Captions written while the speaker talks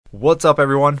What's up,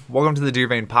 everyone? Welcome to the Deer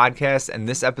Vein Podcast, and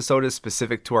this episode is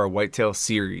specific to our Whitetail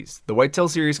series. The Whitetail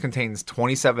series contains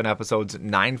 27 episodes,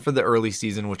 9 for the early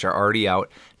season, which are already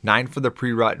out, 9 for the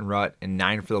pre-rut and rut, and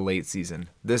 9 for the late season.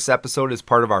 This episode is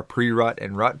part of our pre-rut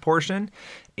and rut portion,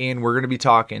 and we're going to be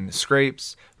talking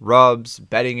scrapes, rubs,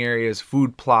 bedding areas,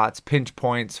 food plots, pinch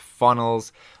points,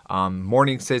 funnels,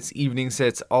 morning sits, evening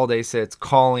sits, all day sits,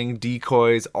 calling,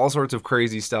 decoys, all sorts of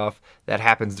crazy stuff that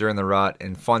happens during the rut,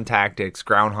 and fun tactics,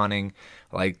 ground hunting,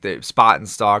 like the spot and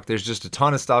stalk. There's just a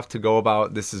ton of stuff to go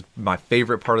about. This is my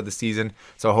favorite part of the season,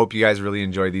 so I hope you guys really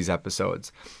enjoy these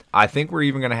episodes. I think we're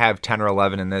even going to have 10 or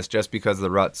 11 in this just because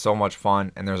the rut's so much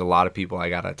fun and there's a lot of people I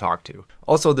got to talk to.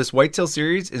 Also, this Whitetail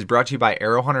series is brought to you by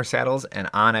Arrow Hunter Saddles and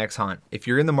OnX Hunt. If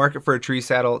you're in the market for a tree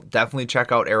saddle, definitely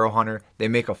check out Arrow Hunter. They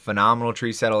make a phenomenal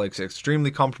tree saddle. It's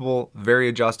extremely comfortable, very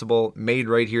adjustable, made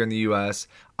right here in the US.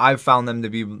 I've found them to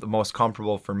be the most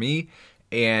comfortable for me,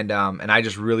 and I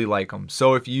just really like them.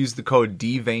 So if you use the code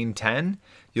DVEIN10,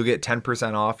 you'll get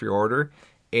 10% off your order.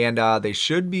 And they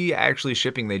should be actually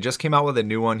shipping. They just came out with a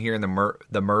new one here in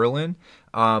the Merlin,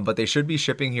 but they should be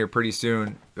shipping here pretty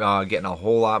soon, getting a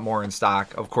whole lot more in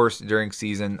stock. Of course, during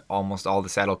season, almost all the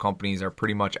saddle companies are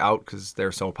pretty much out because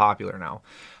they're so popular now.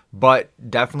 But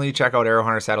definitely check out Arrow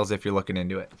Hunter Saddles if you're looking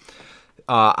into it.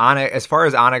 As far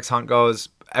as OnX Hunt goes,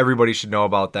 everybody should know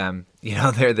about them. You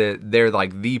know, they're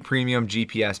like the premium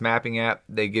GPS mapping app.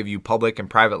 They give you public and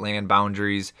private land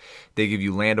boundaries. They give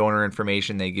you landowner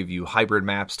information. They give you hybrid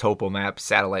maps, topo maps,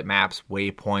 satellite maps,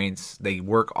 waypoints. They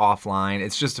work offline.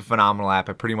 It's just a phenomenal app.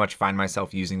 I pretty much find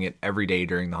myself using it every day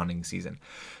during the hunting season.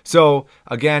 So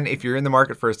again, if you're in the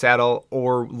market for a saddle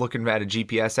or looking at a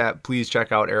GPS app, please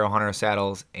check out Arrow Hunter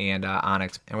Saddles and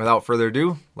OnX. And without further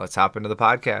ado, let's hop into the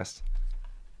podcast.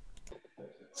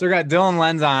 So we got Dylan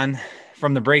Lenz on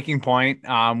from the Breaking Point.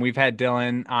 We've had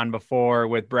Dylan on before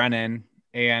with Brennan,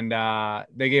 and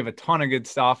they gave a ton of good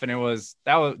stuff. And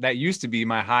that used to be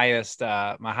my highest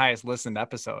listened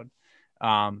episode.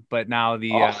 But now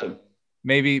Awesome.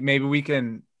 Maybe we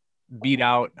can beat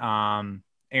out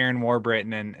Aaron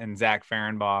Warbritton and Zach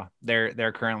Fehrenbaugh.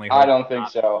 They're currently. I don't think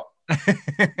so.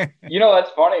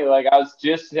 That's funny. Like I was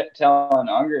just telling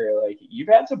Unger, like you've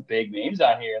had some big names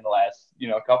on here in the last,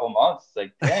 couple months. It's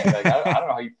like, dang, like I don't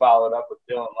know how you followed up with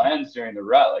Dylan Lenz during the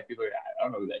rut. Like people are like, I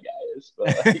don't know who that guy is, but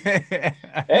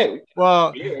like, hey,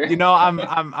 well,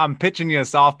 I'm pitching you a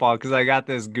softball because I got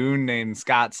this goon named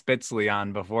Scott Spitzley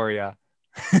on before you.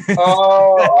 Oh,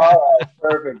 all right,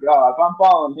 perfect. Oh, if I'm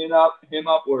following him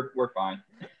up, we're fine.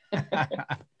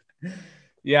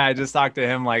 Yeah, I just talked to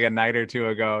him like a night or two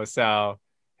ago, so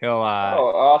he'll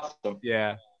awesome.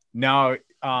 Yeah. No,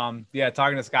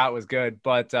 talking to Scott was good,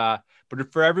 but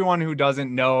for everyone who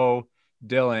doesn't know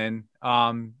Dylan,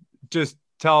 just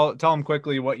tell them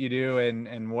quickly what you do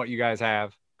and what you guys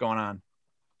have going on.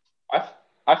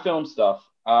 I film stuff.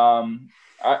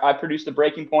 I produce the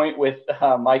Breaking Point with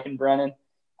Mike and Brennan.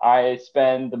 I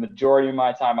spend the majority of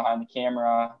my time behind the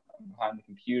camera, behind the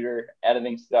computer,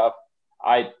 editing stuff.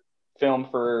 I film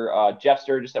for Jeff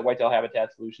Sturgis at Whitetail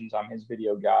Habitat Solutions. I'm his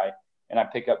video guy, and I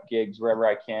pick up gigs wherever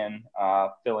I can,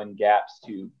 fill in gaps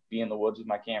to be in the woods with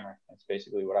my camera. That's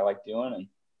basically what I like doing, and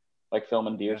like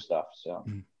filming deer stuff. So,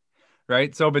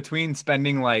 right. So between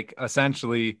spending like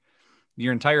essentially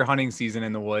your entire hunting season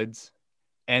in the woods,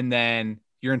 and then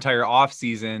your entire off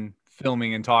season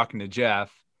filming and talking to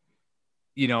Jeff,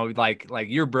 like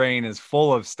your brain is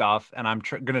full of stuff, and I'm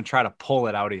going to try to pull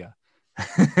it out of you.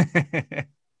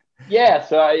 Yeah.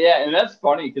 So and that's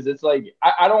funny because it's like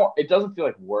it doesn't feel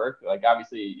like work. Like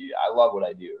obviously I love what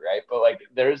I do, right? But like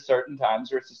there's certain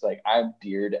times where it's just like I'm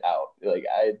deered out. Like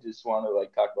I just want to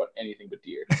like talk about anything but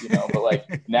deer, But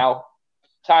like now,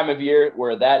 time of year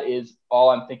where that is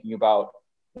all I'm thinking about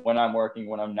when I'm working,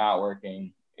 when I'm not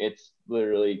working. It's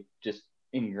literally just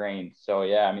ingrained. So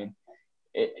yeah, I mean,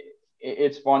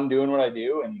 it's fun doing what I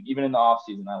do, and even in the off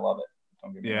season, I love it.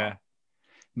 Don't get me wrong.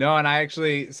 No, and I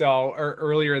actually,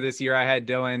 earlier this year, I had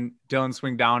Dylan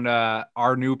swing down to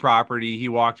our new property. He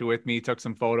walked with me, took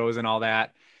some photos and all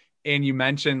that. And you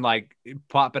mentioned like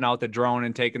popping out the drone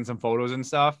and taking some photos and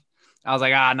stuff. I was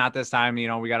like, not this time.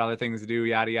 We got other things to do,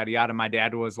 yada, yada, yada. My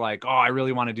dad was like, oh, I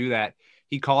really want to do that.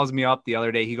 He calls me up the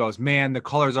other day. He goes, man, the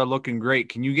colors are looking great.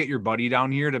 Can you get your buddy down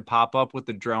here to pop up with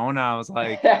the drone? I was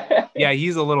like, yeah,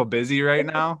 he's a little busy right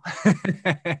now.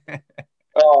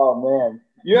 Oh, man.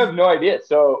 You have no idea.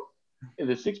 So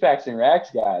the Six Packs and Racks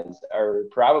guys are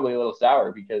probably a little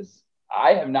sour because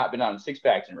I have not been on a Six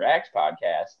Packs and Racks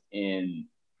podcast in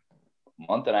a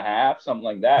month and a half, something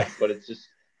like that. But it's just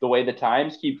the way the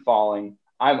times keep falling.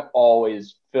 I'm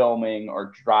always filming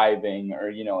or driving or,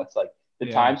 it's like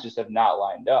the times just have not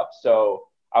lined up. So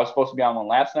I was supposed to be on one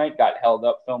last night, got held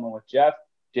up filming with Jeff,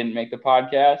 didn't make the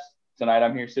podcast. Tonight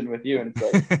I'm here sitting with you, and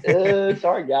it's like,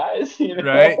 sorry guys,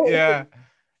 Right? Yeah.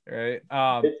 Right.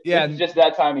 It's just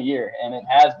that time of year, and it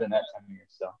has been that time of year.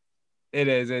 So it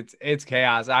is. It's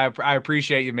chaos. I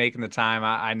appreciate you making the time.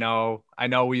 I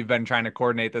know we've been trying to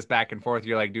coordinate this back and forth.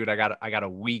 You're like, dude, I got a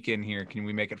week in here. Can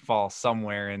we make it fall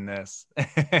somewhere in this?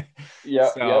 Yeah.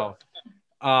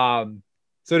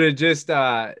 So to just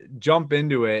jump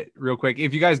into it real quick,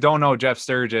 if you guys don't know Jeff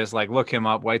Sturgis, like look him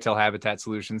up, Whitetail Habitat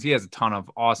Solutions. He has a ton of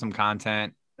awesome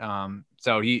content.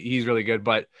 So he's really good,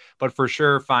 but for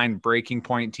sure find Breaking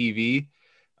Point TV,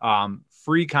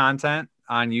 free content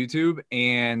on YouTube,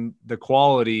 and the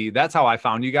quality. That's how I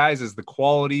found you guys, is the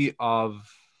quality of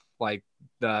like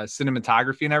the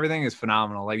cinematography and everything is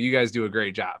phenomenal. Like you guys do a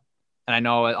great job. And I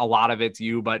know a lot of it's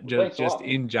you, but just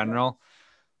in general,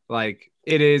 like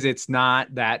it's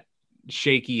not that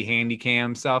shaky handy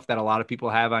cam stuff that a lot of people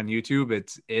have on YouTube.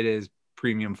 It is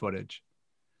premium footage.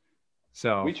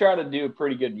 So we try to do a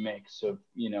pretty good mix of,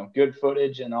 good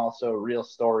footage and also real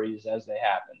stories as they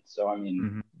happen. So, I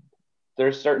mean,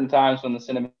 there's certain times when the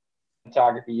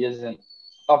cinematography isn't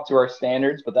up to our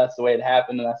standards, but that's the way it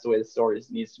happened. And that's the way the story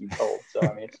needs to be told. So,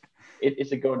 I mean,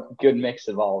 it's a good mix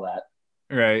of all that.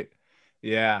 Right.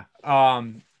 Yeah.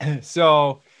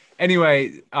 So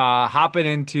anyway, hopping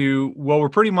into, we're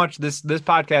pretty much this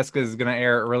podcast is going to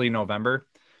air early November.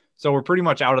 So we're pretty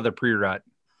much out of the pre-rut.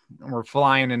 We're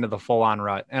flying into the full-on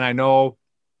rut. And I know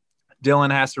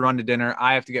Dylan has to run to dinner.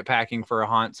 I have to get packing for a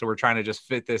hunt. So we're trying to just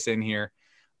fit this in here.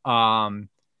 So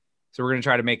we're going to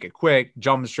try to make it quick,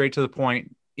 jump straight to the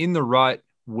point. In the rut,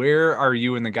 where are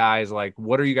you and the guys? Like,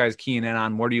 what are you guys keying in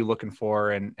on? What are you looking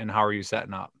for? And how are you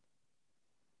setting up?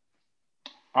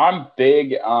 I'm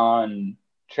big on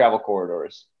travel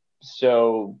corridors.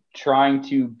 So trying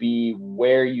to be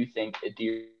where you think a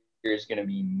deer is going to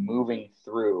be moving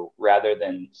through rather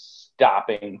than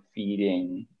stopping,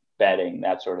 feeding, bedding,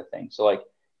 that sort of thing. So like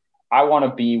I want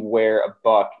to be where a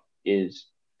buck is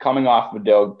coming off of a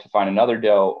doe to find another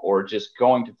doe, or just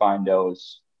going to find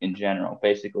does in general.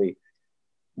 Basically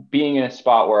being in a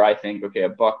spot where I think, okay, a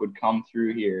buck would come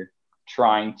through here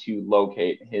trying to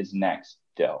locate his next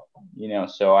doe,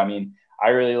 So, I mean, I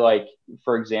really like,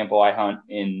 for example, I hunt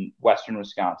in Western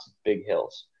Wisconsin, big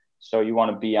hills. So you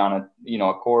want to be on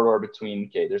a corridor between,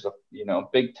 okay, there's a,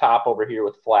 big top over here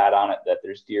with flat on it that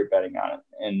there's deer bedding on it.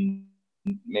 And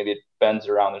maybe it bends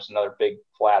around. There's another big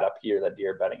flat up here that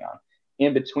deer bedding on.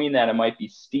 In between that, it might be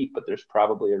steep, but there's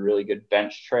probably a really good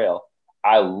bench trail.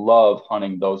 I love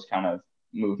hunting those kind of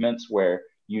movements where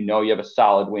you have a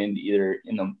solid wind either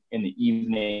in the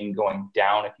evening going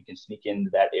down if you can sneak into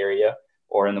that area,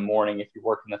 or in the morning if you're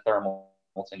working the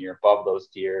thermals and you're above those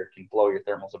deer, can blow your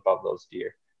thermals above those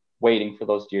deer, waiting for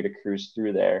those deer to cruise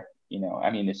through there. I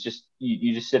mean, it's just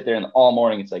you just sit there and all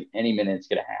morning it's like any minute it's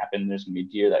going to happen. There's going to be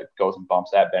deer that goes and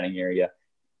bumps that bedding area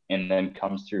and then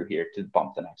comes through here to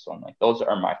bump the next one. Like those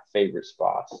are my favorite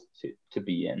spots to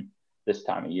be in this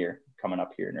time of year, coming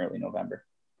up here in early November.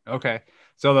 Okay.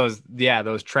 So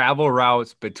those travel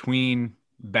routes between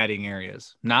bedding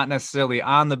areas, not necessarily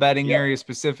on the bedding area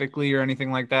specifically or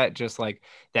anything like that, just like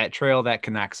that trail that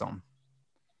connects them.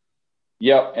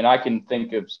 Yep. And I can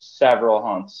think of several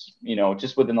hunts,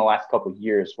 just within the last couple of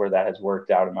years where that has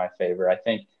worked out in my favor. I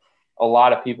think a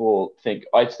lot of people think,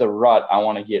 oh, it's the rut. I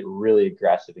want to get really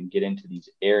aggressive and get into these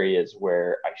areas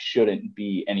where I shouldn't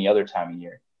be any other time of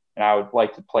year. And I would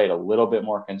like to play it a little bit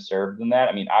more conservative than that.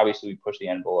 I mean, obviously we push the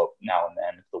envelope now and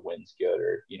then if the wind's good,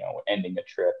 or, ending a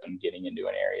trip and getting into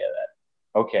an area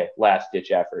that, okay, last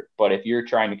ditch effort. But if you're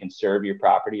trying to conserve your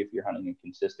property, if you're hunting a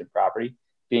consistent property,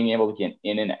 being able to get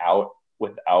in and out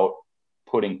without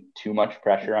putting too much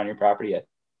pressure on your property, I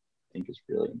think is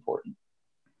really important.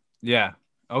 Yeah.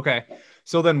 Okay.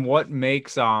 So then what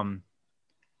makes,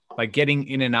 like getting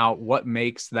in and out, what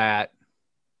makes a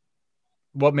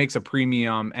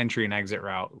premium entry and exit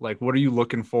route? Like, what are you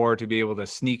looking for to be able to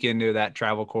sneak into that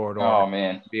travel corridor? Oh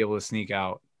man, be able to sneak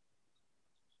out.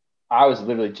 I was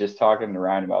literally just talking to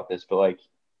Ryan about this, but like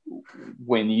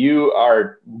when you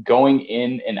are going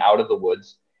in and out of the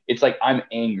woods, it's like I'm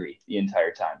angry the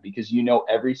entire time because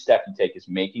every step you take is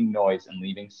making noise and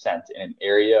leaving scent in an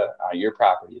area on your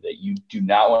property that you do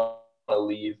not want to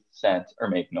leave scent or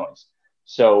make noise.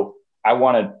 So I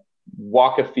want to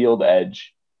walk a field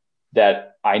edge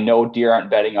that I know deer aren't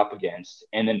bedding up against,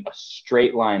 and then a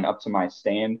straight line up to my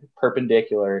stand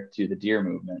perpendicular to the deer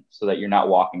movement so that you're not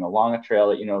walking along a trail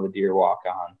that the deer walk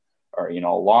on, or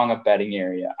along a bedding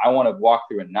area. I want to walk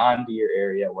through a non-deer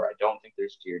area where I don't think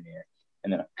there's deer near,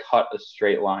 and then cut a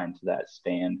straight line to that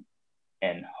stand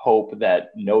and hope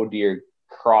that no deer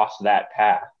cross that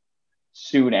path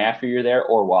soon after you're there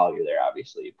or while you're there,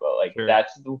 obviously. But like Sure.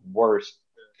 that's the worst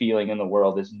feeling in the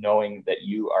world, is knowing that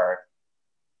you are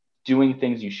doing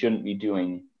things you shouldn't be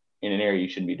doing in an area you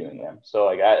shouldn't be doing them. So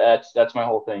like that's my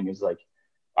whole thing, is like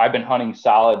I've been hunting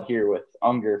solid here with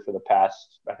Unger for the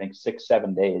past, I think,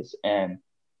 6-7 days, and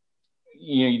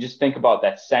you just think about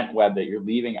that scent web that you're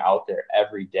leaving out there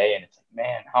every day, and it's like,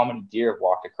 man, how many deer have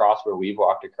walked across where we've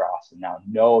walked across, and now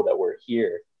know that we're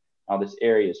here. Now this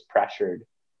area is pressured,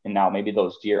 and now maybe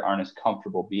those deer aren't as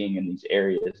comfortable being in these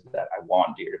areas that I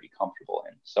want deer to be comfortable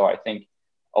in. So I think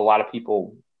a lot of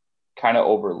people kind of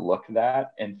overlook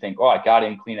that and think, oh, I got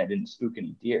in clean, I didn't spook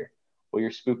any deer. Well, you're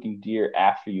spooking deer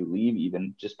after you leave,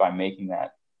 even just by making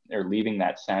that, or leaving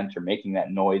that scent or making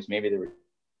that noise. Maybe there were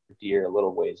deer a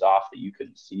little ways off that you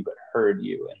couldn't see but heard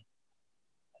you, and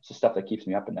it's the stuff that keeps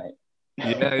me up at night.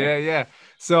 Yeah.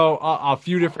 So a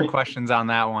few different questions on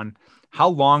that one. How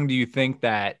long do you think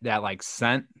that like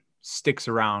scent sticks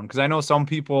around? Because I know some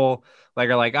people like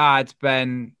are like, it's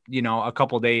been, a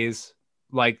couple days,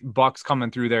 like bucks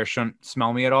coming through there shouldn't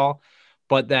smell me at all.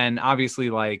 But then obviously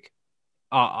like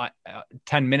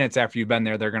 10 minutes after you've been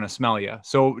there, they're going to smell you.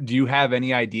 So do you have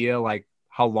any idea like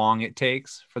how long it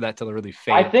takes for that to really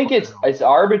fade? I think it's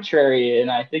arbitrary,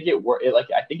 and I think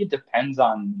I think it depends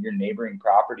on your neighboring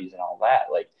properties and all that.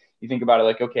 Like you think about it,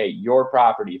 like, okay, your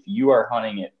property, if you are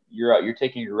hunting it, you're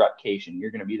taking your rutcation,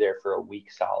 you're going to be there for a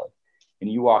week solid, and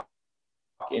you walk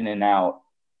in and out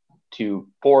to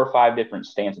 4 or 5 different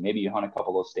stands, and maybe you hunt a couple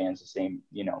of those stands the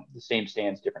same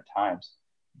stands different times.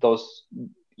 Those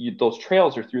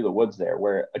trails are through the woods there,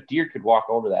 where a deer could walk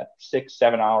over that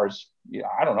 6-7 hours.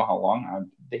 I don't know how long.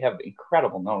 They have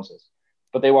incredible noses,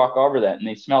 but they walk over that and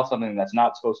they smell something that's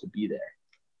not supposed to be there,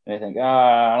 and they think,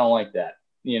 I don't like that.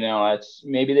 It's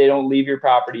maybe they don't leave your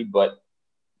property, but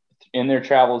in their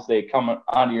travels they come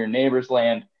onto your neighbor's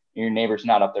land, and your neighbor's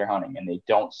not up there hunting, and they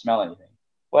don't smell anything.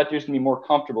 Well, that deer's gonna be more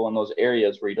comfortable in those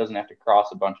areas where he doesn't have to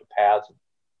cross a bunch of paths of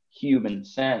human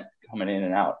scent coming in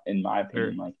and out. In my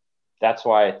opinion, Sure. like that's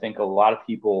why I think a lot of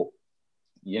people,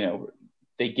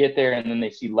 they get there and then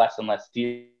they see less and less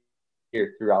deer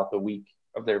throughout the week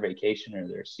of their vacation or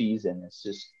their season. It's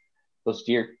just those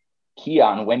deer key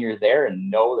on when you're there and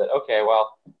know that, okay,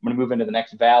 well, I'm going to move into the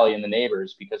next valley in the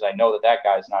neighbors because I know that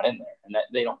guy's not in there. And that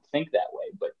they don't think that way,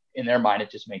 but in their mind,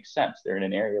 it just makes sense. They're in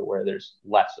an area where there's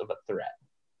less of a threat.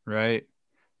 Right.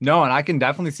 No, and I can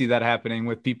definitely see that happening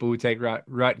with people who take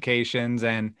rutcations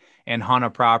and hunt a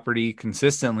property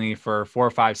consistently for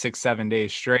 4, 5, 6, 7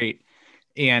 days straight.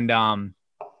 And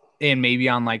maybe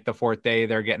on like the 4th day,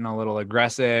 they're getting a little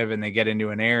aggressive and they get into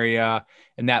an area,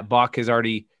 and that buck has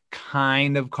already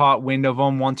kind of caught wind of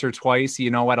them once or twice, at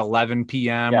 11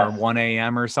 p.m. Yes. or 1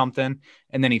 a.m. or something.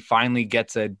 And then he finally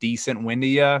gets a decent wind of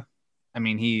you. I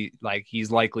mean,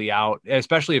 he's likely out,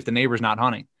 especially if the neighbor's not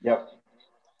hunting. Yep.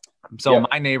 So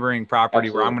my neighboring property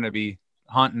Absolutely. where I'm going to be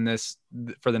hunting this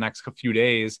for the next few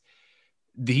days,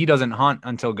 he doesn't hunt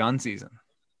until gun season.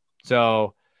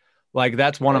 So like,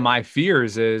 that's one of my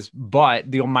fears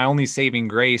but my only saving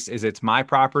grace is it's my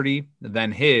property,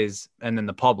 then his, and then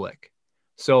the public.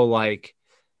 So like,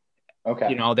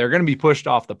 okay, they're going to be pushed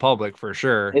off the public for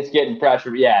sure. It's getting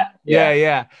pressure.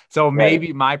 Yeah. So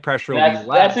maybe my pressure will be less.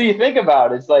 That's what you think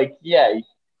about. It's like,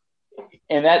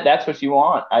 and that's what you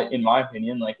want, in my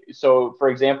opinion. Like, so for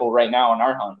example, right now in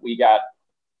our hunt, we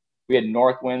had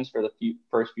north winds for the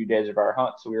first few days of our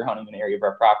hunt. So we were hunting an area of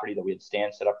our property that we had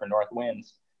stands set up for north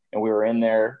winds, and we were in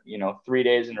there, 3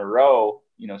 days in a row,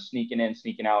 sneaking in,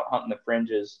 sneaking out, hunting the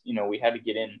fringes. We had to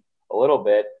get in a little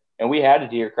bit, and we had a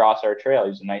deer cross our trail. He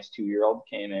was a nice 2-year-old,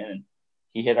 came in and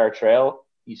he hit our trail.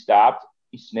 He stopped.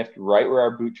 He sniffed right where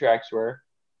our boot tracks were.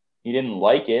 He didn't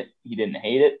like it. He didn't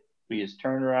hate it. He just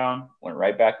turned around, went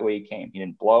right back the way he came. He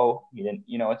didn't blow. He didn't,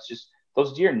 it's just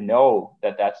those deer know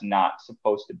that that's not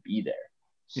supposed to be there.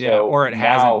 So or it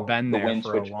hasn't been there. The wind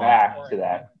for switched back to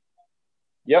that.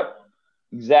 Yep,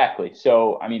 exactly.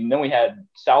 So, I mean, then we had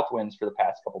south winds for the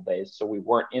past couple of days. So we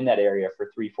weren't in that area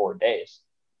for 3-4 days.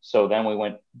 So then we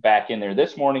went back in there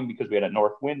this morning because we had a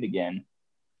north wind again.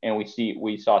 And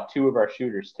we saw 2 of our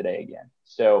shooters today again.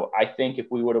 So I think if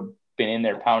we would have been in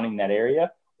there pounding that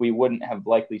area, we wouldn't have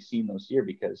likely seen those deer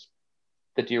because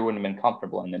the deer wouldn't have been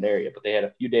comfortable in that area. But they had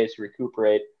a few days to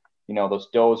recuperate. Those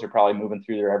does are probably moving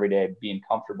through there every day, being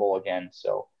comfortable again.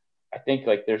 So I think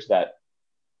like there's that.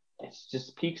 It's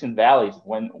just peaks and valleys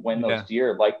when those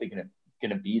deer are likely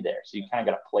gonna be there. So you kind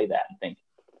of got to play that and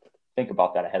think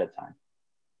about that ahead of time.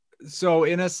 So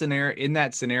in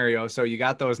that scenario, so you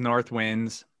got those north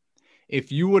winds.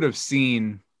 If you would have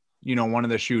seen, one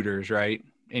of the shooters, right,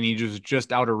 and he was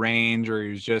just out of range or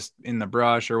he was just in the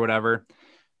brush or whatever,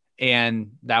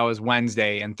 and that was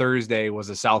Wednesday, and Thursday was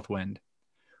a south wind.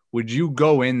 Would you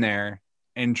go in there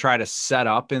and try to set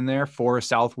up in there for a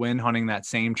south wind hunting that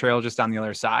same trail just on the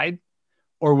other side?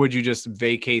 Or would you just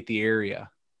vacate the area?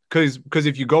 Because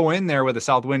if you go in there with a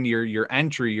south wind, your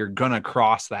entry, you're going to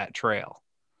cross that trail,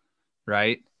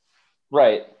 right?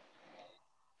 Right.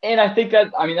 And I think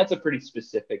that, I mean, that's a pretty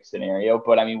specific scenario,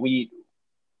 but I mean,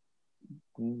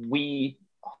 we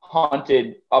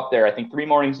hunted up there, I think 3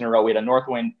 mornings in a row. We had a north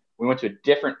wind. We went to a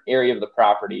different area of the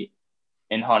property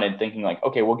and hunted, thinking like,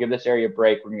 okay, we'll give this area a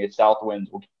break. We're going to get south winds.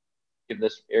 We'll give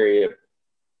this area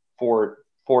 4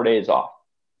 days off.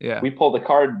 Yeah. We pulled the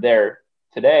card there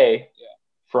today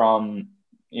from,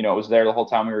 it was there the whole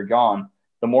time we were gone.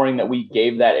 The morning that we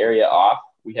gave that area off,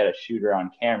 we had a shooter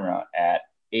on camera at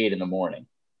 8 a.m.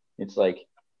 It's like,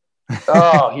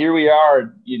 oh, here we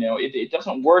are. It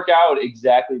doesn't work out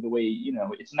exactly the way,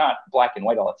 it's not black and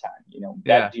white all the time.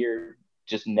 That deer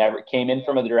just never came in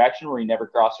from a direction where he never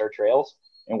crossed our trails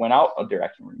and went out a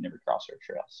direction where he never crossed our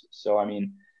trails. So, I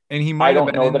mean, and he might have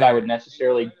been in there. I would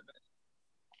necessarily.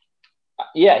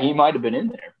 Yeah, he might have been in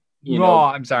there.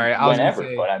 I'm sorry. I was whenever,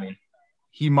 say, but I mean,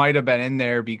 he might have been in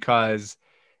there because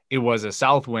it was a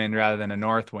south wind rather than a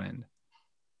north wind.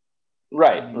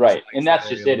 Right. And that's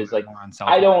just it. Is like,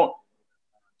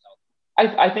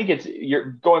 I think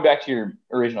you're going back to your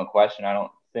original question. I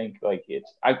don't think like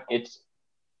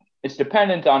it's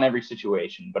dependent on every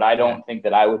situation, but I don't think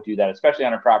that I would do that, especially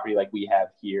on a property like we have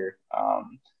here.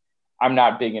 I'm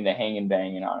not big into hanging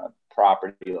banging on a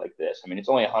property like this. I mean, it's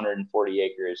only 140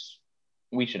 acres.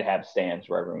 We should have stands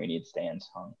wherever we need stands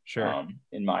hung. Sure.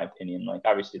 In my opinion, like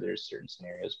obviously there's certain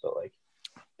scenarios, but like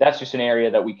that's just an area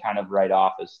that we kind of write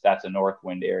off as that's a north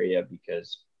wind area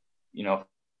because,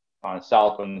 on a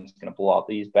south wind, it's going to blow out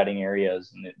these bedding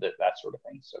areas and that sort of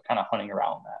thing. So kind of hunting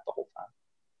around that the whole time.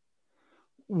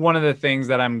 One of the things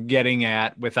that I'm getting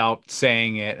at without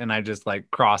saying it, and I just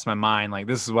like crossed my mind, like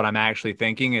this is what I'm actually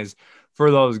thinking is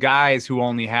for those guys who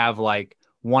only have like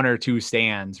 1 or 2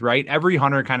 stands, right? Every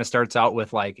hunter kind of starts out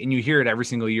with like, and you hear it every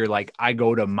single year, like I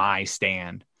go to my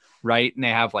stand, right? And they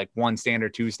have like 1 stand or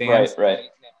 2 stands. Right.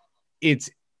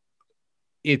 It's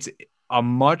a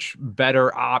much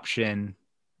better option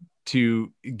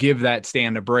to give that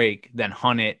stand a break than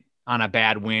hunt it on a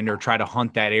bad wind or try to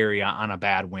hunt that area on a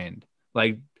bad wind.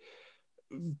 Like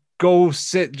go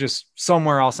sit just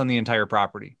somewhere else on the entire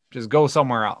property. Just go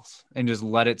somewhere else and just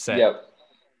let it sit. Yep.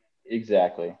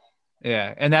 Exactly.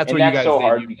 Yeah. And that's what you guys so did.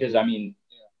 Hard because I mean,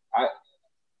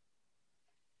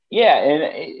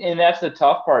 and that's the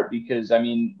tough part because I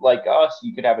mean, like us,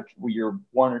 you could have your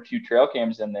 1 or 2 trail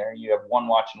cams in there. You have one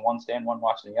watching one stand, one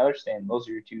watching the other stand. Those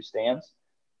are your 2 stands.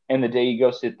 And the day you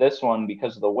go sit this one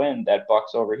because of the wind, that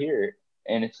buck's over here.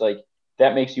 And it's like,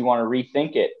 that makes you want to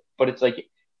rethink it. But it's like,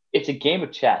 it's a game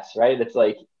of chess, right? It's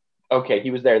like, okay,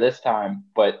 he was there this time,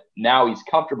 but now he's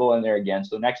comfortable in there again.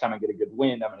 So next time I get a good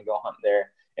wind, I'm going to go hunt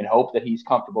there and hope that he's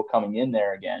comfortable coming in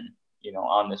there again,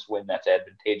 on this wind that's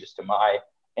advantageous to my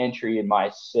entry and my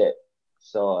sit.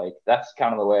 So like, that's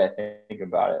kind of the way I think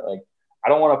about it. Like, I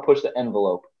don't want to push the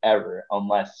envelope ever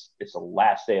unless it's the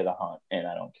last day of the hunt and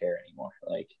I don't care anymore.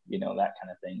 Like, that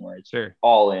kind of thing where it's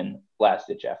all in last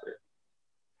ditch effort.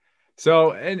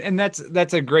 So, and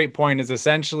that's a great point is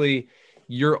essentially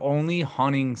you're only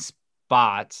hunting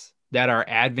spots that are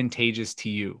advantageous to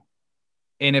you.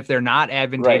 And if they're not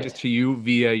advantageous to you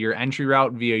via your entry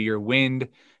route, via your wind,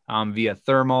 via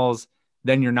thermals,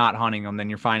 then you're not hunting them. Then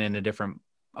you're finding a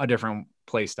different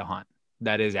place to hunt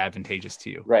that is advantageous to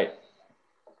you. Right.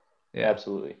 Yeah.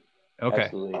 Absolutely. Okay.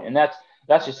 Absolutely. And that's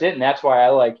just it. And that's why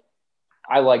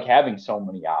I like having so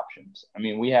many options. I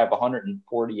mean, we have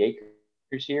 140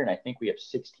 acres here, and I think we have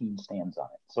 16 stands on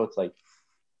it. So it's like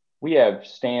we have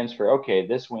stands for, okay,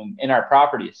 this wind, and our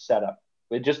property is set up.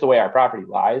 But just the way our property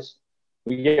lies,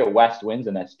 we get west winds,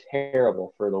 and that's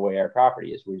terrible for the way our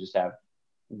property is. We just have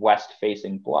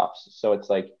west-facing bluffs. So it's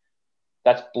like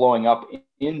that's blowing up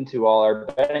into all our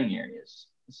bedding areas.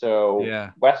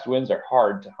 So west winds are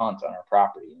hard to hunt on our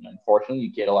property. And unfortunately,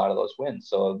 you get a lot of those winds.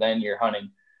 So then you're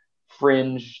hunting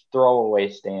fringe throwaway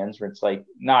stands where it's like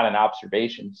not an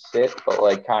observation sit, but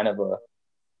like kind of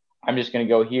I'm just going to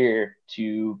go here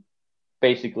to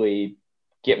basically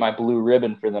get my blue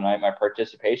ribbon for the night, my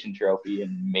participation trophy,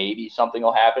 and maybe something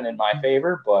will happen in my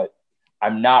favor, but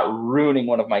I'm not ruining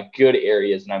one of my good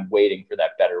areas and I'm waiting for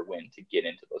that better wind to get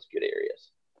into those good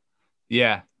areas.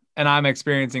 Yeah. And I'm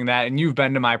experiencing that. And you've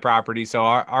been to my property. So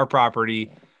our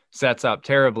property sets up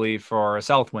terribly for a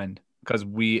south wind because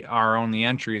our only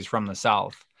entry is from the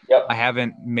south. Yep. I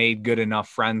haven't made good enough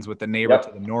friends with the neighbor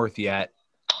to the north yet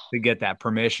to get that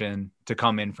permission to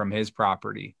come in from his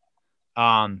property.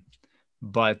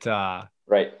 But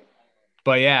Right.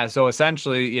 yeah, so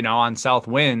essentially, you know, on south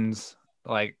winds,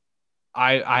 like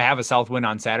I have a south wind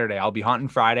on Saturday. I'll be hunting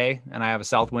Friday, and I have a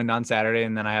south wind on Saturday,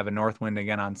 and then I have a north wind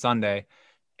again on Sunday.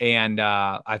 And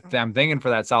I'm thinking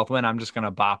for that south wind, I'm just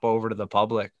gonna bop over to the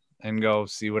public and go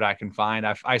see what I can find.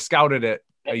 I scouted it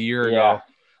a year Yeah. ago,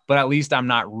 but at least I'm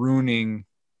not ruining,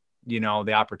 you know,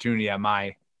 the opportunity at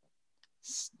my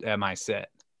sit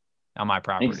on my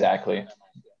property. Exactly.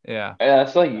 Yeah. And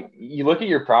it's like you look at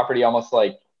your property almost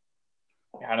like,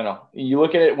 I don't know. You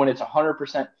look at it when it's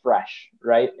 100% fresh,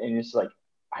 right? And it's like,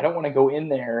 I don't want to go in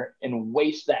there and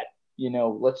waste that. You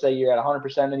know, let's say you're at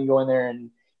 100%, and you go in there and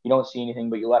you don't see anything,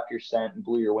 but you left your scent and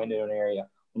blew your window in an area.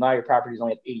 Well, now your property's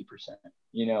only at 80%.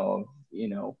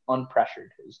 Unpressured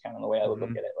is kind of the way I would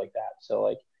look at it like that. So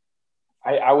like,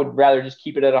 I would rather just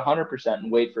keep it at 100%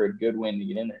 and wait for a good wind to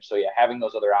get in there. So yeah, having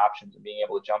those other options and being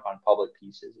able to jump on public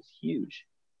pieces is huge.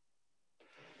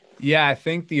 Yeah, I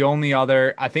think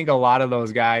I think a lot of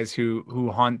those guys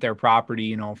who hunt their property,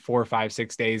 you know, 4, 5,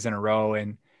 6 days in a row,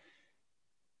 and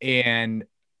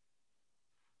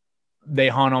they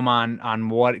hunt them on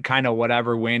what kind of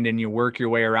whatever wind, and you work your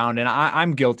way around. And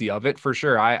I'm guilty of it for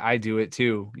sure. I do it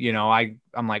too. You know,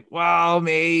 I'm like, well,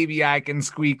 maybe I can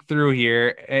squeak through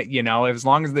here. You know, as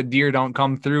long as the deer don't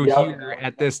come through here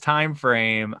at this time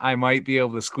frame, I might be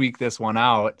able to squeak this one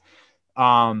out.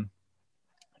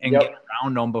 And get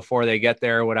around them before they get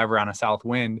there or whatever on a south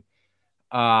wind.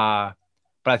 But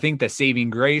I think the saving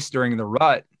grace during the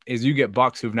rut is you get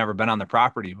bucks who've never been on the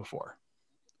property before.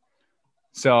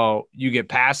 So you get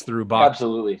pass through bucks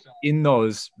Absolutely in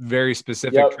those very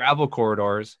specific travel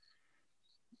corridors,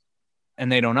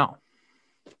 and they don't know.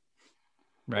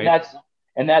 Right.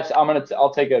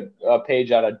 I'll take a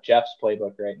page out of Jeff's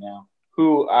playbook right now,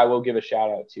 who I will give a shout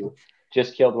out to.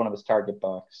 Just killed one of his target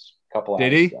bucks a couple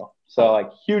hours ago. So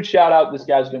like, huge shout out. This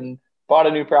guy's bought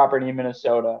a new property in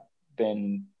Minnesota.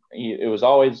 It was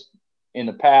always in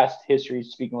the past history,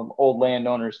 speaking with old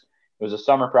landowners, it was a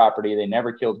summer property. They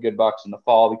never killed good bucks in the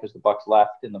fall because the bucks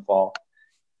left in the fall.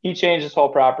 He changed his whole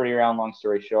property around, long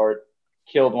story short,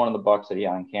 killed one of the bucks that he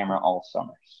had on camera all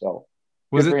summer. So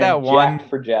was it that one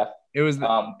for Jeff? It was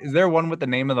is there one with the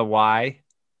name of the Y?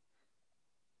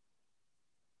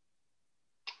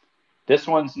 This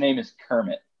one's name is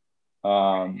Kermit.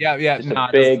 But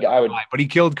he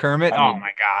killed Kermit. Oh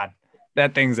my God,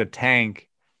 that thing's a tank.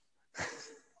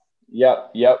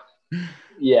 Yep.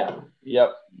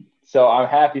 So I'm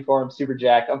happy for him, super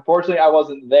jacked. Unfortunately, I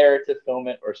wasn't there to film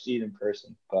it or see it in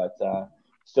person, but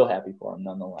still happy for him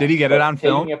nonetheless. Did he get it on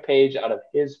film? Taking a page out of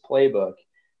his playbook.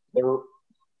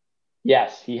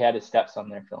 Yes, he had his stepson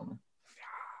there filming.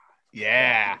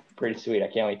 Yeah. Pretty sweet. I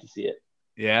can't wait to see it.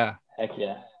 Yeah. Heck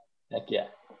yeah.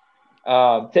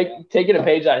 Taking a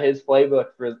page out of his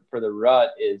playbook for the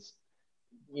rut is,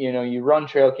 you run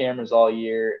trail cameras all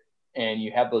year and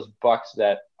you have those bucks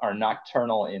that are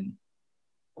nocturnal in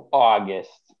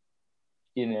August,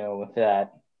 with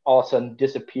that all of a sudden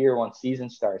disappear once season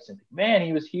starts and man,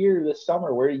 he was here this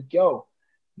summer. Where'd he go?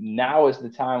 Now is the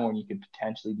time when you could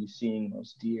potentially be seeing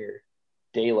those deer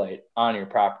daylight on your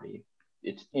property.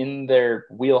 It's in their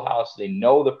wheelhouse. They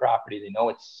know the property. They know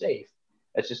it's safe.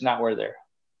 That's just not where they're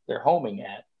homing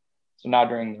at. So now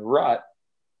during the rut,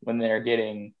 when they're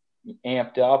getting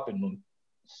amped up and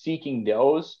seeking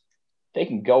does, they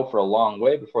can go for a long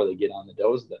way before they get on the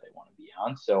does that they want to be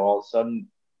on. So all of a sudden,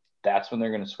 that's when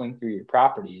they're going to swing through your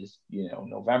properties.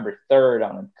 November 3rd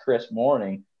on a crisp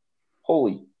morning.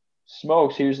 Holy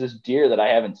smokes, here's this deer that I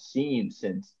haven't seen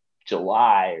since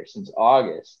July or since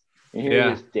August. And here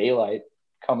is daylight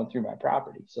coming through my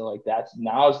property. So like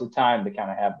now's the time to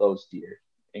kind of have those deer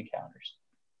encounters.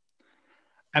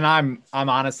 And I'm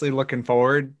honestly looking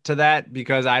forward to that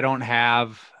because I don't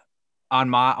have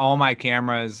on all my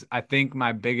cameras. I think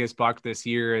my biggest buck this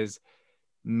year is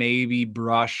maybe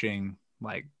brushing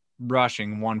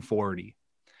 140.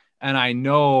 And I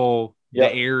know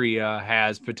the area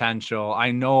has potential.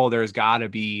 I know there's got to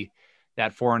be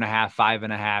that 4.5,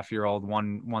 5.5-year-old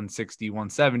 160,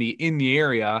 170 in the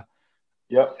area,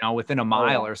 within a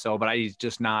mile or so, but he's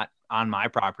just not on my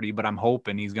property, but I'm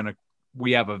hoping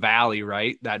we have a valley,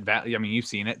 right? That valley, I mean, you've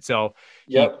seen it. So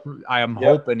I am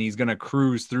hoping he's going to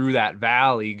cruise through that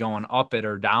valley, going up it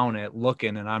or down it,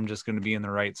 looking, and I'm just going to be in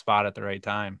the right spot at the right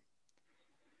time.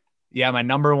 Yeah. My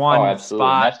number one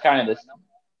spot that's kind of this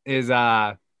is,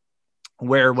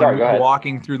 where when we were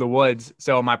walking through the woods,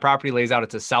 so my property lays out,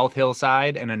 it's a south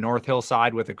hillside and a north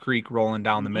hillside with a creek rolling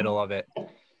down the middle of it.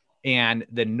 And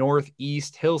the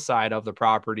northeast hillside of the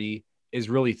property is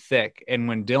really thick. And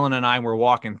when Dylan and I were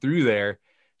walking through there,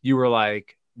 you were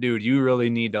like, dude, you really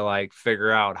need to like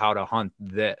figure out how to hunt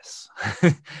this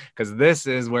because this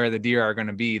is where the deer are going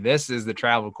to be. This is the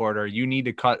travel corridor. You need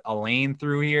to cut a lane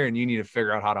through here and you need to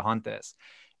figure out how to hunt this.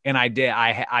 And I did.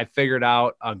 I figured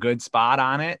out a good spot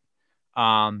on it.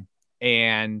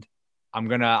 And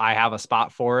I have a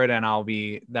spot for it and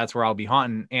that's where I'll be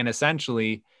hunting. And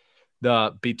essentially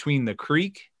between the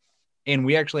creek and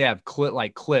we actually have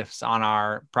cliffs on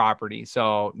our property.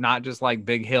 So not just like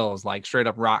big hills, like straight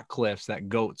up rock cliffs that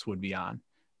goats would be on.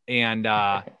 And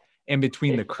in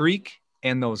between the creek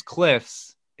and those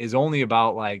cliffs is only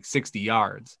about like 60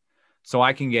 yards. So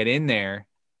I can get in there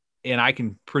and I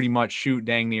can pretty much shoot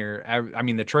dang near. I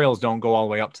mean, the trails don't go all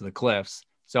the way up to the cliffs.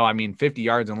 So, I mean, 50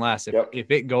 yards and less,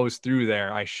 if it goes through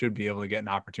there, I should be able to get an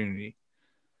opportunity.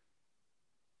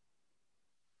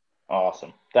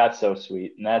 Awesome. That's so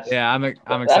sweet. And I'm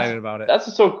excited about it.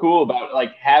 That's so cool about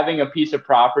like having a piece of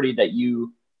property that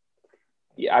you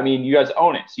guys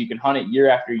own it, so you can hunt it year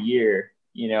after year.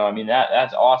 I mean,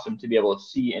 that's awesome to be able to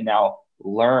see and now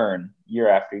learn year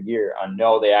after year on,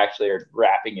 no, they actually are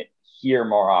wrapping it here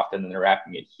more often than they're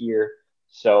wrapping it here.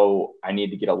 So I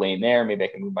need to get a lane there. Maybe I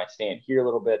can move my stand here a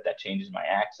little bit. That changes my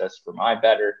access for my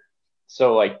better.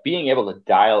 So like being able to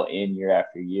dial in year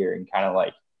after year and kind of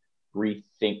like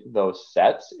rethink those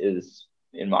sets is,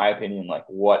 in my opinion, like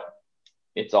what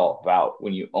it's all about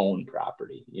when you own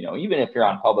property. Even if you're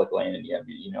on public land and you have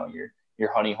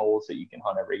your honey holes that you can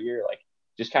hunt every year, like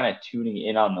just kind of tuning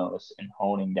in on those and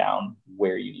honing down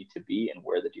where you need to be and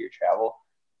where the deer travel.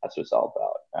 That's what it's all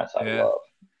about. That's what I love.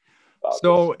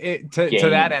 So to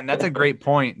that end, that's a great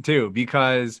point too,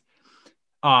 because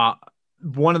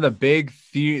one of the big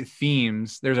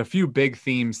themes, there's a few big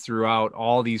themes throughout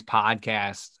all these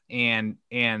podcasts, and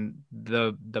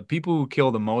the people who kill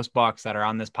the most bucks that are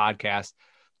on this podcast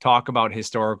talk about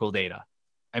historical data.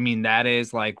 I mean, that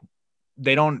is like,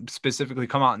 they don't specifically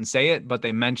come out and say it, but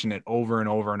they mention it over and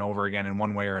over and over again in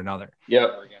one way or another.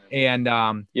 Yep.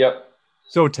 And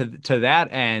so to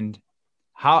that end,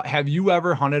 how have you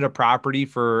ever hunted a property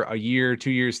for a year, 2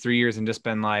 years, 3 years, and just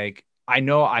been like,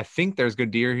 I think there's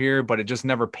good deer here, but it just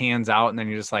never pans out. And then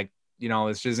you're just like,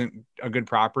 this isn't a good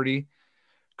property.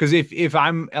 Because if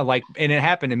I'm like, and it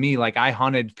happened to me, like I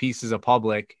hunted pieces of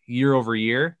public year over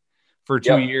year for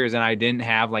 2 years and I didn't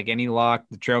have like any luck.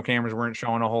 The trail cameras weren't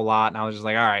showing a whole lot. And I was just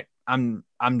like, all right, I'm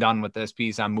done with this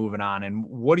piece. I'm moving on. And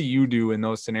what do you do in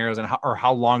those scenarios, and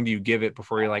how long do you give it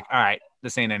before you're like, all right,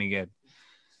 this ain't any good?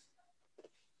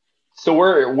 So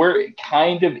we're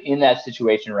kind of in that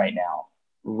situation right now.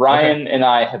 Ryan and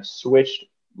I have switched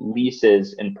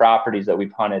leases and properties that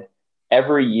we've hunted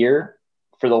every year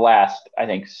for the last, I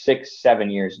think,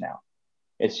 6-7 years now.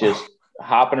 It's just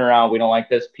hopping around. We don't like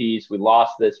this piece. We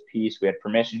lost this piece. We had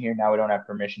permission here. Now we don't have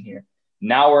permission here.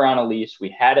 Now we're on a lease. We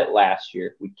had it last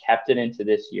year. We kept it into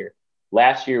this year.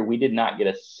 Last year, we did not get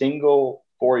a single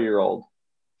 4-year-old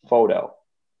photo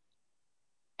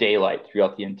daylight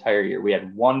throughout the entire year. We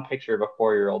had one picture of a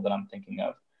 4-year-old that I'm thinking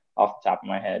of off the top of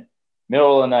my head.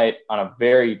 Middle of the night on a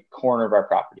very corner of our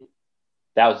property.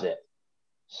 That was it.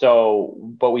 So,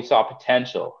 but we saw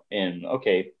potential in,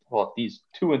 okay, well, if these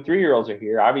 2 and 3-year-olds are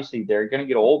here, obviously they're going to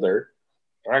get older.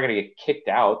 They're not going to get kicked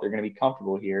out. They're going to be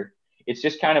comfortable here. It's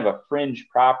just kind of a fringe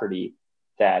property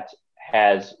that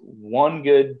has one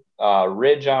good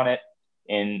ridge on it,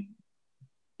 and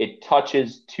it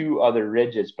touches 2 other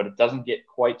ridges, but it doesn't get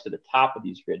quite to the top of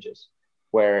these ridges,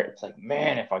 where it's like,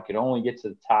 man, if I could only get to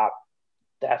the top,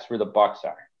 that's where the bucks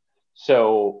are.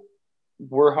 So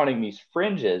we're hunting these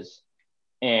fringes,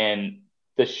 and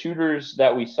the shooters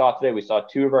that we saw today, we saw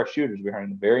 2 of our shooters. We're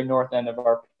hunting the very north end of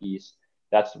our piece.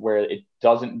 That's where it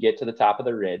doesn't get to the top of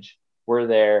the ridge. We're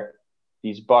there.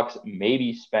 These bucks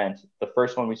maybe spent, the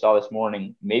first one we saw this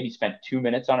morning, maybe spent 2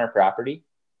 minutes on our property,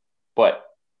 but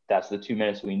that's the 2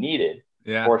 minutes we needed.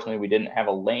 Yeah. Fortunately, we didn't have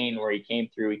a lane where he came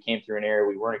through. He came through an area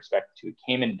we weren't expected to. He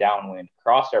came in downwind,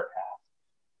 crossed our path.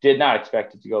 Did not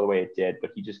expect it to go the way it did,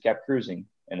 but he just kept cruising,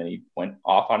 and then he went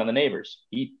off onto the neighbors.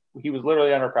 He was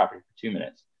literally on our property for 2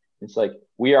 minutes. It's like,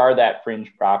 we are that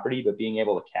fringe property, but being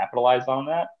able to capitalize on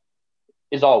that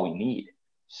is all we need.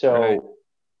 So, right.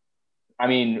 I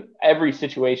mean, every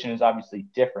situation is obviously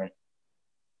different.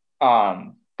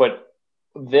 But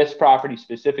this property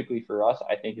specifically for us,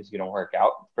 I think is going to work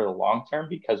out for the long term,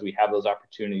 because we have those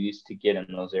opportunities to get in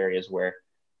those areas where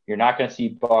you're not going to see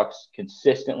bucks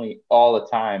consistently all the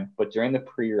time. But during the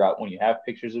pre-rut, when you have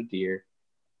pictures of deer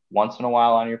once in a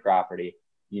while on your property,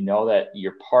 you know that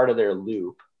you're part of their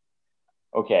loop.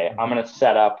 Okay, I'm going to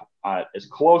set up as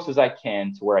close as I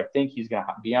can to where I think he's going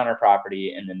to be on our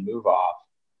property and then move off.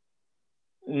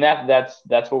 And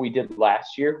that's what we did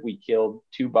last year. We killed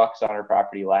 2 bucks on our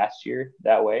property last year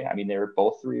that way. I mean, they were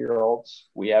both 3-year-olds.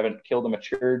 We haven't killed a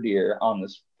mature deer on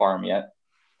this farm yet.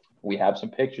 We have some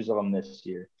pictures of them this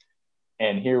year.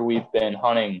 And here we've been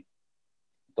hunting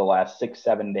the last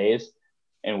 6-7 days,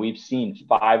 and we've seen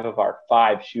 5 of our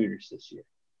 5 shooters this year.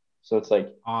 So it's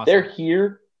like, Awesome. They're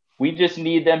here. We just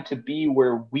need them to be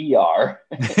where we are.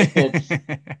 That's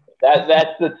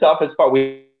the toughest part.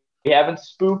 We haven't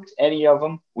spooked any of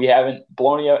them. We haven't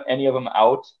blown any of them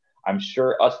out. I'm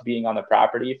sure us being on the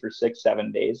property for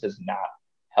 6-7 days has not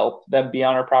helped them be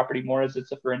on our property more, as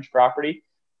it's a fringe property.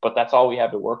 But that's all we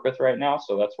have to work with right now.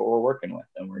 So that's what we're working with.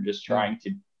 And we're just trying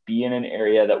to be in an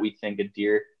area that we think a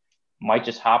deer might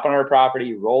just hop on our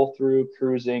property, roll through,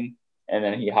 cruising, and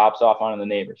then he hops off onto the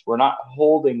neighbors. We're not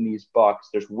holding these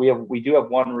bucks. We do have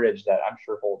one ridge that I'm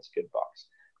sure holds good bucks,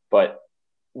 but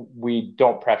we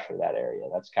don't pressure that area.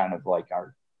 That's kind of like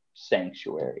our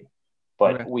sanctuary.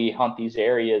 But we hunt these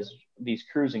areas, these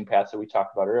cruising paths that we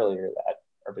talked about earlier that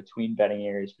are between bedding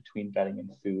areas, between bedding and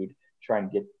food, trying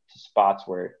to get to spots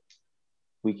where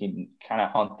we can kind of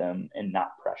hunt them and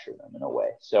not pressure them in a way.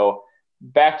 So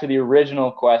back to the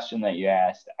original question that you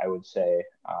asked, I would say,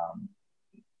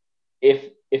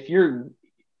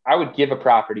 I would give a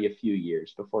property a few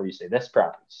years before you say this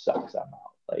property sucks, I'm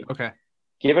out. Like,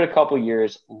 give it a couple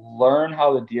years, learn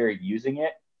how the deer are using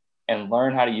it, and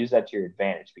learn how to use that to your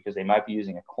advantage, because they might be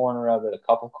using a corner of it, a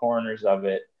couple corners of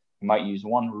it. They might use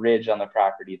one ridge on the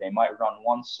property. They might run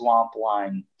one swamp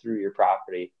line through your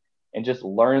property, and just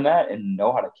learn that and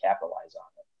know how to capitalize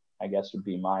on it, I guess, would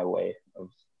be my way of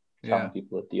telling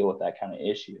people to deal with that kind of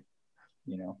issue,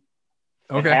 you know.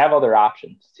 And have other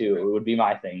options too. It would be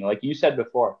my thing. Like you said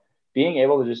before, being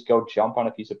able to just go jump on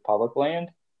a piece of public land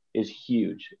is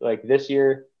huge. Like this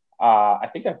year, I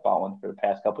think I've bought one for the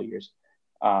past couple of years.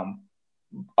 I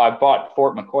bought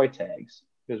Fort McCoy tags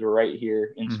because we're right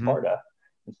here in Sparta.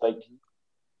 It's like,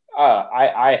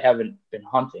 I haven't been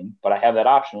hunting, but I have that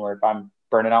option where if I'm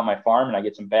burning out my farm and I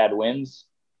get some bad winds,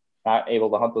 not able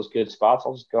to hunt those good spots,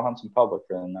 I'll just go hunt some public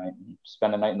for the night and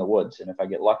spend a night in the woods. And if I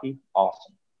get lucky,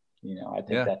 awesome. You know, I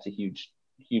think that's a huge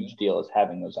deal, is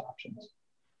having those options.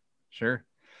 Sure.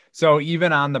 So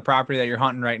even on the property that you're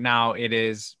hunting right now, it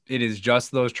is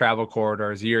just those travel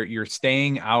corridors. You're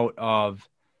staying out of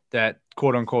that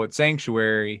quote unquote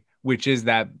sanctuary, which is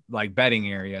that like bedding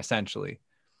area essentially.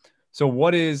 So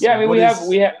what is, I mean, we have,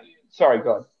 sorry,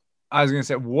 go ahead. I was going to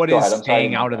say, what is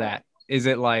staying out of that? Is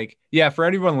it like, for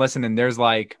everyone listening, there's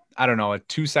like, I don't know, a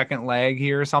 2-second lag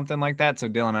here or something like that. So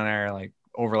Dylan and I are like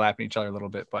overlapping each other a little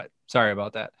bit, but sorry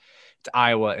about that. It's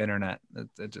Iowa internet.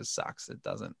 It just sucks. It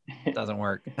doesn't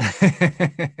work.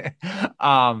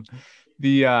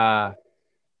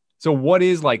 So what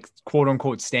is like quote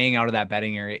unquote staying out of that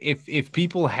bedding area? If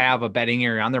people have a bedding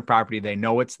area on their property, they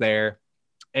know it's there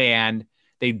and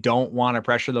they don't want to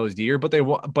pressure those deer,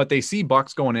 but they see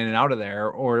bucks going in and out of there,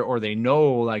 or they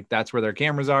know like that's where their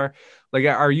cameras are. Like,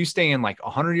 are you staying like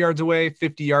 100 yards away,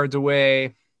 50 yards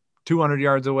away, 200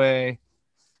 yards away?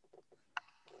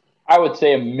 I would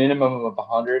say a minimum of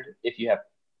 100 if you have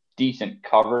decent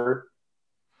cover.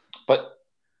 But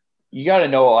you got to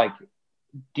know, like,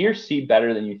 deer see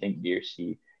better than you think deer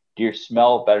see. Deer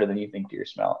smell better than you think deer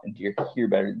smell. And deer hear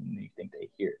better than you think they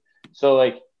hear. So,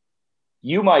 like,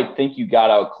 you might think you got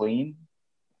out clean,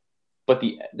 but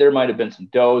there might have been some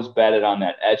does bedded on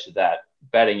that edge of that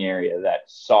bedding area that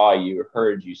saw you,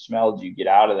 heard you, smelled you get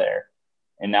out of there.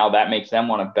 And now that makes them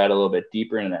want to bed a little bit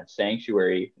deeper into that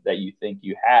sanctuary that you think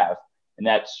you have. And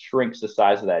that shrinks the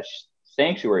size of that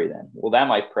sanctuary then. Well, that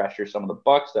might pressure some of the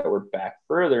bucks that were back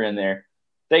further in there.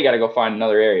 They got to go find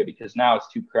another area because now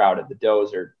it's too crowded. The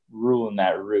does are ruling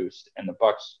that roost. And the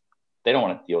bucks, they don't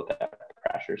want to deal with that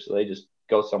pressure. So they just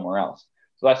go somewhere else.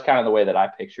 So that's kind of the way that I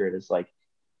picture it. Is like,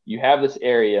 you have this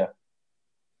area,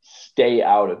 stay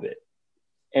out of it.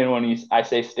 And when I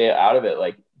say stay out of it,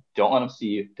 like, don't let them see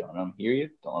you. Don't let them hear you.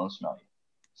 Don't let them smell you.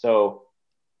 So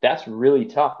that's really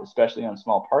tough, especially on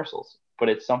small parcels. But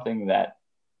it's something that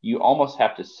you almost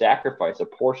have to sacrifice a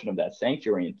portion of that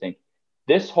sanctuary and think,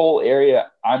 this whole area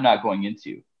I'm not going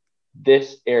into.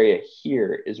 This area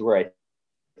here is where I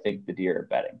think the deer are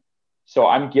bedding. So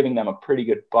I'm giving them a pretty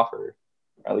good buffer,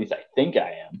 or at least I think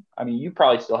I am. I mean, you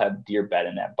probably still have deer bed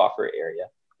in that buffer area.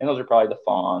 And those are probably the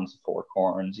fawns,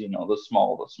 forkhorns, the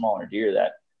smaller deer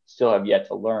that still have yet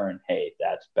to learn, hey,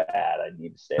 that's bad. I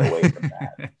need to stay away from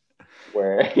that.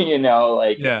 Where,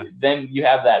 then you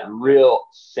have that real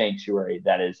sanctuary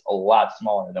that is a lot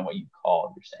smaller than what you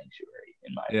call your sanctuary,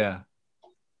 in my opinion.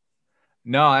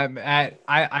 No,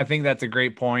 I think that's a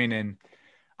great point. And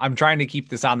I'm trying to keep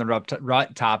this on the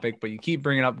rut topic, but you keep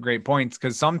bringing up great points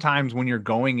because sometimes when you're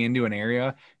going into an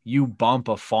area, you bump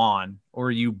a fawn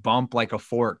or you bump like a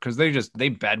fork because they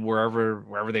bed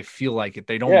wherever they feel like it.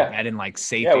 They don't bed in like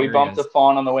safe areas. We bumped a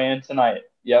fawn on the way in tonight.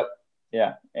 Yep.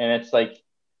 Yeah. And it's like,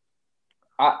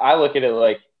 I look at it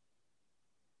like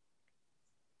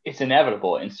it's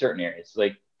inevitable in certain areas.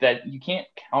 Like that, you can't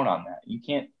count on that. You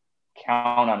can't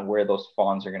count on where those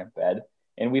fawns are going to bed.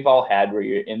 And we've all had where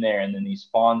you're in there and then these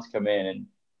fawns come in and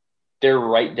they're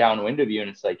right downwind of you. And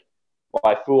it's like, well,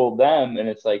 I fooled them. And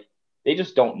it's like, they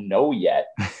just don't know yet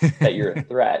that you're a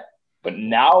threat. But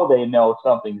now they know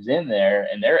something's in there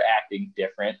and they're acting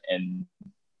different. And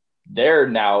they're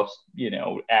now,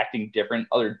 acting different.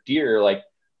 Other deer are like,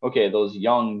 okay, those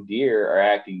young deer are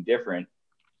acting different.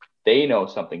 They know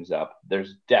something's up.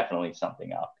 There's definitely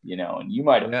something up, and you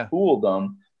might have fooled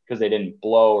them because they didn't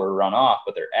blow or run off,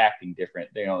 but they're acting different.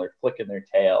 They're flicking their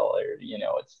tail, or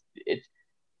it's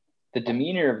the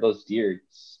demeanor of those deer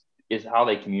is how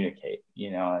they communicate.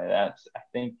 That's I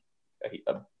think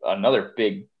another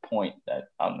big point that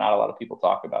not a lot of people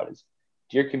talk about is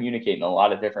deer communicate in a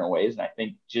lot of different ways, and I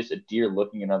think just a deer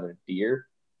looking at another deer,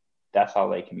 that's how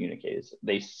they communicate. Is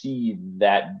they see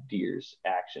that deer's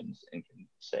actions and can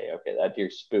say, okay, that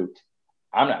deer's spooked.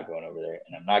 I'm not going over there,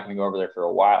 and I'm not going to go over there for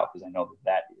a while because I know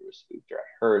that deer was spooked, or I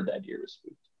heard that deer was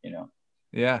spooked.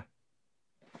 Yeah.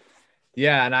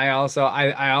 Yeah, and I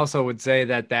also would say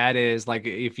that is like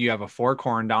if you have a fork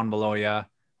horn down below you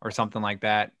or something like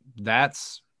that,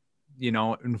 that's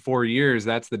in 4 years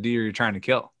that's the deer you're trying to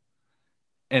kill,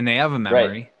 and they have a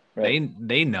memory. Right.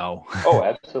 They know. Oh,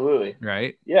 absolutely.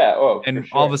 Right. Yeah. Oh, and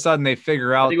all of a sudden they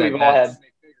figure out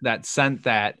that scent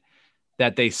that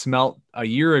they smelt a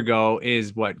year ago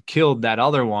is what killed that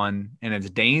other one, and it's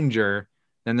danger.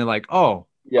 Then they're like, oh,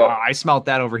 I smelt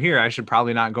that over here. I should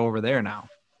probably not go over there now.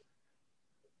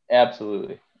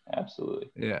 Absolutely.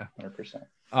 Yeah.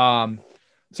 100%.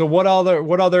 So what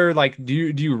other like do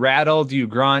you rattle? Do you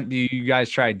grunt? Do you guys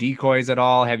try decoys at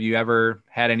all? Have you ever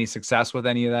had any success with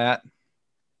any of that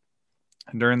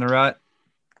during the rut?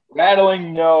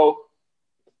 Rattling, no.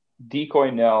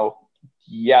 Decoy, no.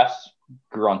 Yes,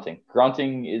 grunting.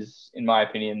 Grunting is, in my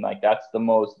opinion, like that's the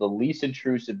least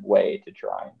intrusive way to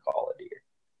try and call a deer.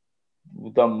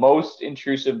 The most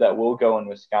intrusive that will go in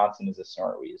Wisconsin is a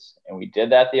snort wheeze, and we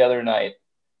did that the other night.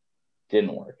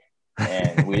 Didn't work,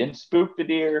 and we didn't spook the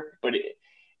deer, but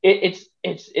it's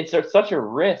such a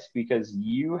risk because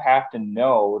you have to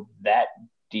know that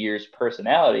deer's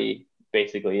personality.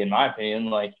 Basically, in my opinion,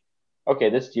 like, okay,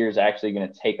 this deer is actually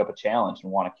going to take up a challenge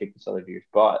and want to kick this other deer's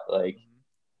butt. Like,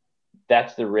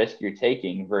 that's the risk you're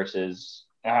taking versus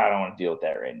I don't want to deal with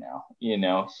that right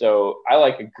now, So I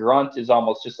like a grunt is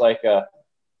almost just like a,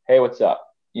 hey, what's up?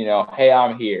 Hey,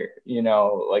 I'm here.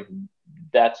 Like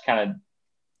that's kind of.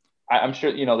 I'm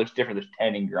sure there's different. There's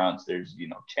tending grunts. There's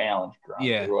challenge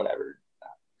grunts or whatever.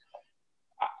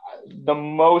 The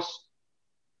most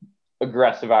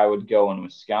aggressive I would go in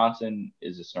Wisconsin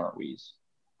is a snort wheeze.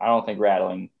 I don't think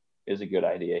rattling is a good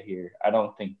idea here. I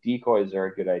don't think decoys are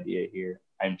a good idea here.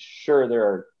 I'm sure there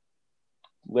are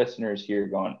listeners here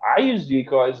going, I use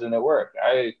decoys and it worked.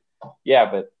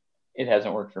 But it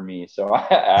hasn't worked for me. So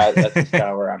that's just kind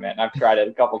of where I'm at. And I've tried it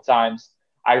a couple times.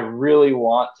 I really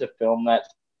want to film that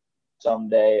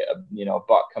someday, a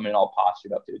buck coming all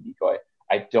postured up to a decoy.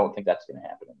 I don't think that's going to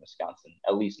happen in Wisconsin,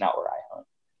 at least not where I hunt.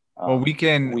 Well,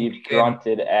 we've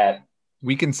grunted at.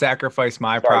 We can sacrifice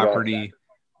my property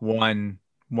one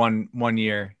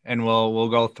year, and we'll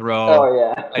go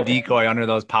throw a decoy under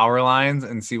those power lines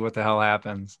and see what the hell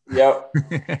happens. Yep.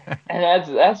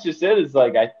 And that's just it. It's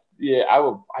like I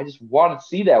just want to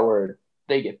see that where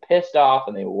they get pissed off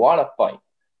and they want to fight.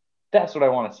 That's what I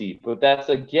want to see. But that's,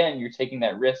 again, you're taking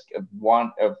that risk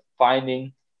of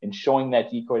finding and showing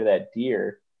that decoy to that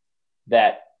deer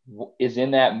that is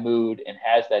in that mood and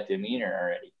has that demeanor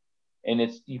already. And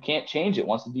you can't change it.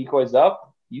 Once the decoy's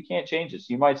up, you can't change it. So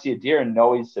you might see a deer and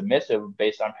know he's submissive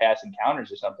based on past encounters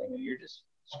or something, and you're just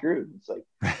screwed. It's like,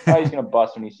 he's going to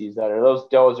bust when he sees that. Or those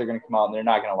does are going to come out and they're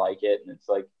not going to like it. And it's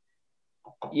like,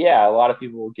 yeah, a lot of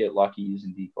people will get lucky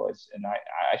using decoys. And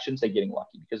I shouldn't say getting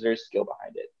lucky because there's skill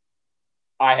behind it.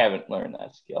 I haven't learned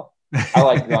that skill. I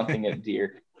like grunting at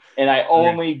deer. And I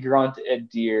only grunt at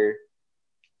deer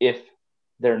if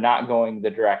they're not going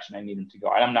the direction I need them to go.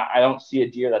 I don't see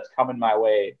a deer that's coming my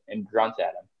way and grunt at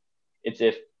him. It's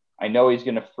if I know he's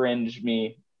going to fringe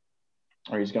me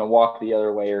or he's going to walk the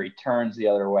other way or he turns the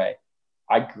other way.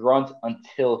 I grunt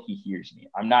until he hears me.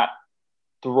 I'm not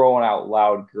throwing out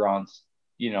loud grunts,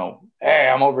 hey,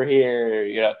 I'm over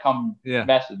here, come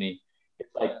mess with me.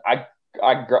 It's like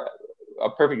a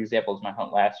perfect example is my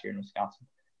hunt last year in Wisconsin.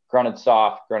 Grunted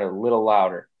soft, grunted a little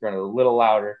louder, grunted a little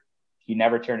louder. He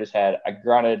never turned his head. I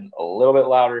grunted a little bit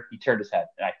louder. He turned his head,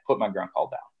 and I put my grunt call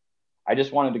down. I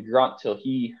just wanted to grunt till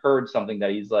he heard something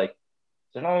that he's like,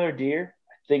 is there another deer?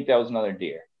 I think that was another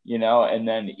deer, and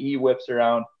then he whips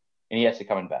around and he has to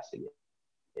come investigate.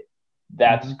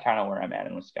 That's kind of where I'm at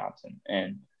in Wisconsin.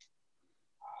 And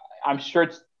I'm sure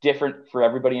it's different for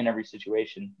everybody in every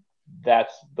situation.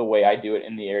 That's the way I do it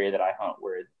in the area that I hunt,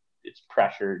 where it's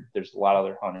pressured. There's a lot of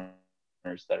other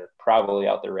hunters that are probably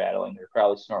out there rattling. They're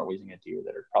probably snort wheezing at deer,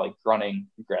 that are probably grunting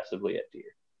aggressively at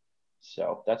deer.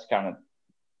 So that's kind of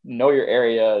know your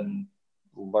area and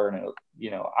learn it.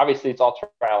 Obviously it's all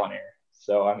trial and error.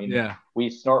 So, I mean,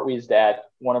 we snort wheezed at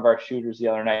one of our shooters the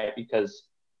other night because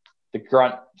the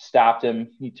grunt stopped him.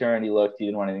 He turned, he looked, he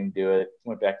didn't want anything to do it.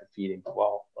 Went back to feeding.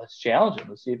 Well, let's challenge him.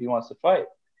 Let's see if he wants to fight.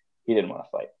 He didn't want to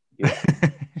fight. He left.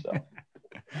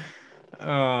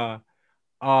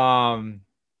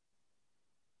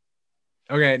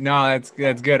 Okay, no, that's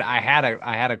good. I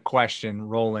had a question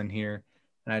rolling here,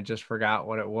 and I just forgot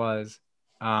what it was.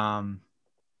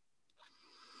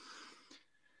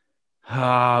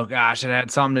 Oh gosh, it had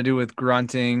something to do with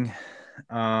grunting.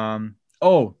 It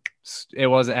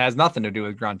has nothing to do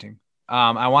with grunting.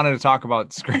 I wanted to talk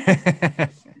about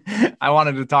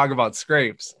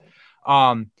scrapes.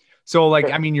 So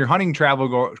like, I mean, you're hunting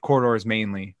travel corridors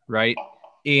mainly, right?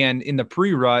 And in the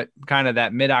pre-rut, kind of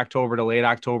that mid-October to late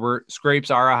October,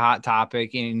 scrapes are a hot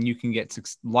topic, and you can get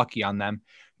lucky on them.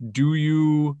 Do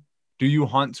you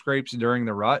hunt scrapes during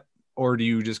the rut, or do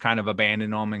you just kind of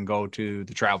abandon them and go to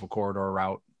the travel corridor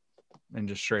route and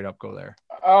just straight up go there?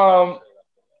 On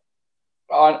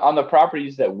the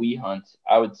properties that we hunt,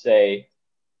 I would say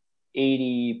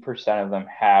 80% of them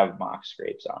have mock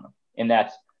scrapes on them, and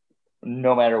that's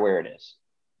no matter where it is.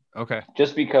 Okay.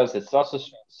 Just because it's such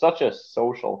a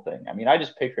social thing. I mean, I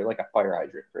just picture like a fire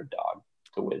hydrant for a dog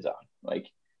to whiz on. Like,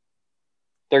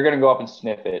 they're going to go up and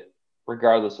sniff it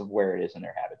regardless of where it is in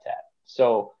their habitat.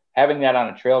 So having that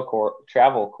on a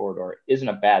travel corridor isn't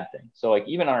a bad thing. So like,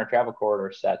 even on our travel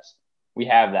corridor sets, we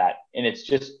have that, and it's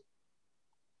just,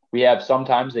 we have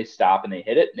sometimes they stop and they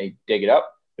hit it and they dig it up.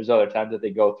 There's other times that they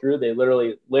go through, they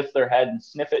literally lift their head and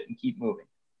sniff it and keep moving.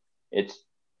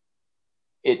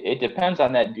 It depends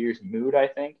on that deer's mood, I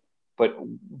think, but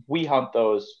we hunt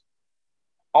those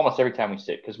almost every time we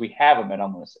sit because we have them at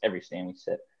almost every stand we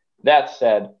sit. That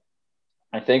said,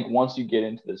 I think once you get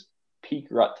into this peak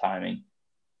rut timing,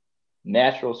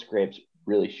 natural scrapes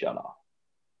really shut off.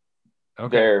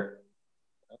 Okay.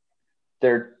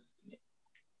 I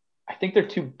think they're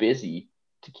too busy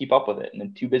to keep up with it, and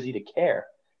then too busy to care.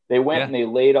 They went and they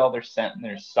laid all their scent and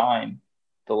their sign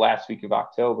the last week of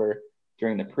October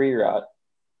during the pre-rut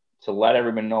to let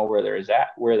everyone know where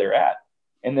they're at.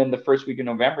 And then the first week of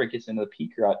November, it gets into the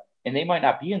peak rut, and they might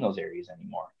not be in those areas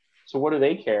anymore. So what do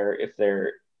they care if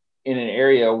they're in an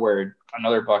area where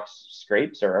another buck's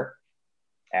scrapes are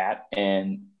at,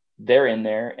 and they're in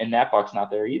there, and that buck's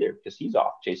not there either because he's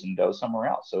off chasing does somewhere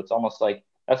else. So it's almost like,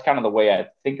 that's kind of the way I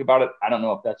think about it. I don't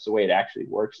know if that's the way it actually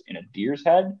works in a deer's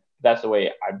head. That's the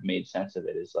way I've made sense of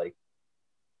it, is like,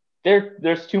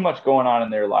 there's too much going on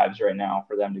in their lives right now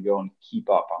for them to go and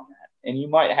keep up on that. And you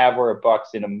might have where a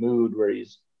buck's in a mood where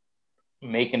he's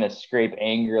making a scrape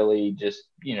angrily, just,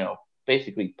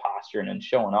 basically posturing and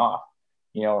showing off,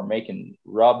 or making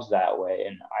rubs that way.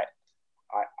 And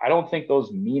I don't think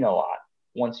those mean a lot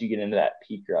once you get into that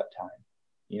peak rut time.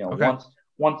 Okay.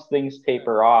 Once things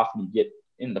taper off and you get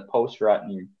in the post rut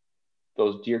and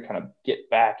those deer kind of get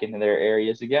back into their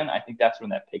areas again, I think that's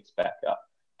when that picks back up.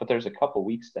 But there's a couple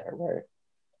weeks there where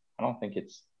I don't think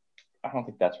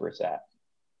that's where it's at.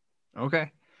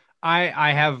 Okay.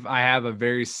 I have a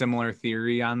very similar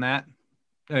theory on that.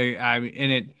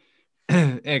 It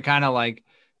kind of like,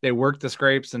 they work the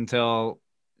scrapes until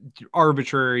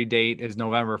arbitrary date is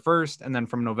November 1st. And then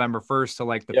from November 1st to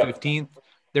like the 15th,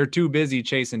 they're too busy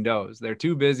chasing does. They're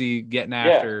too busy getting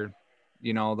after,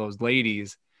 those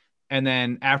ladies. And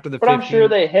then after the 15th, I'm sure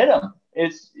they hit them.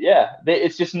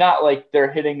 It's just not like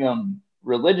they're hitting them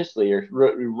religiously or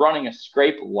running a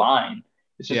scrape line.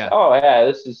 It's just,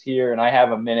 this is here and I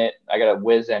have a minute. I got to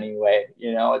whiz anyway.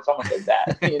 It's almost like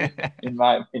that in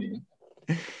my opinion.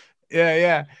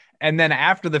 Yeah. And then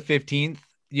after the 15th,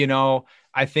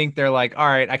 I think they're like, all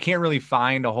right, I can't really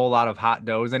find a whole lot of hot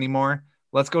does anymore.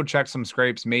 Let's go check some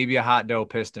scrapes, maybe a hot doe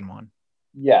piston one.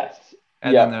 Yes.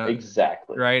 And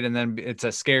exactly. Right. And then it's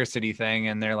a scarcity thing.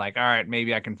 And they're like, all right,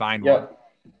 maybe I can find one.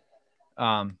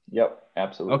 Yep.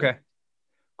 Absolutely. Okay,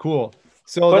 cool.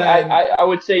 So but then, I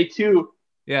would say too,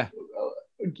 yeah,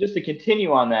 just to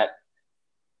continue on that,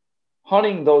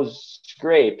 hunting those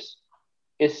scrapes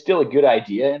is still a good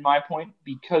idea in my point,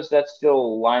 because that's still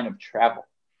a line of travel.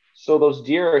 So those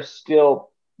deer are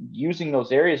still using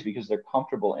those areas because they're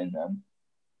comfortable in them.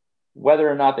 Whether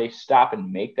or not they stop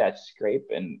and make that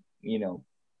scrape and,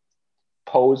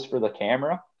 pose for the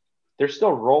camera, they're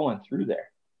still rolling through there.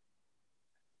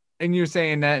 And you're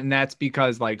saying that, and that's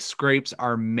because like scrapes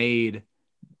are made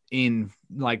in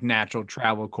like natural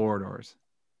travel corridors.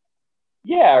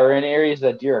 Yeah, or in areas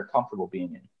that deer are comfortable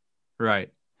being in.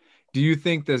 Right. Do you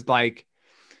think there's like,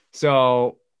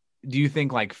 so do you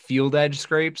think like field edge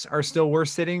scrapes are still worth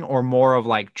sitting, or more of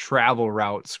like travel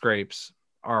route scrapes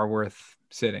are worth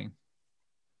sitting?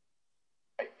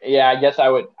 Yeah, I guess I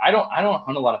would. I don't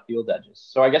hunt a lot of field edges,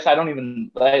 so I guess I don't even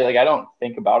like I don't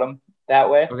think about them that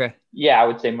way. Okay. Yeah, I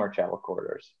would say more travel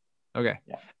corridors. Okay.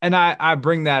 Yeah. And I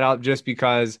bring that up just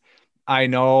because I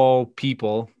know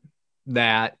people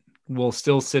that will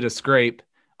still sit a scrape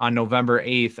on November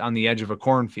 8th on the edge of a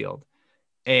cornfield.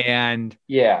 And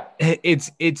Yeah.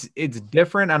 it's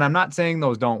different. And I'm not saying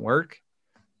those don't work.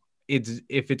 It's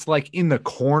if it's like in the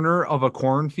corner of a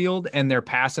cornfield and they're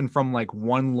passing from like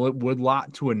one wood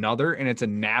lot to another and it's a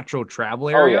natural travel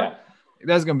Oh area, yeah.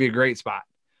 that's going to be a great spot.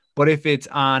 But if it's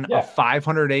on a Yeah.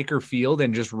 500-acre field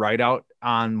and just right out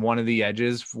on one of the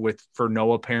edges for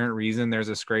no apparent reason, there's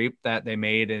a scrape that they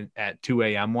made at 2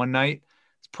 a.m. one night,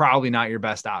 it's probably not your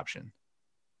best option.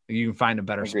 You can find a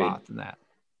better Agreed. spot than that.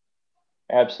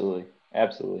 Absolutely.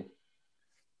 Absolutely.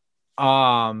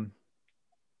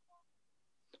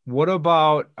 What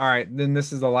about, all right, then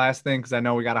this is the last thing because I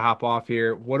know we got to hop off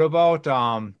here. What about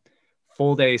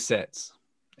full day sits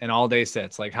and all day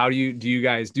sits? Like how do you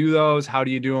guys do those? How do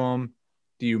you do them?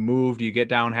 Do you move? Do you get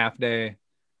down half day?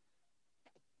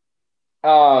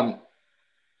 Once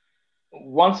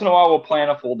in a while we'll plan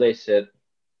a full day sit.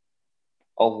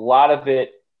 A lot of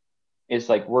it is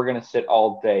like we're gonna sit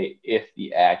all day if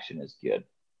the action is good.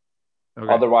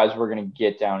 Okay. Otherwise, we're gonna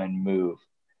get down and move.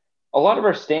 A lot of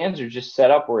our stands are just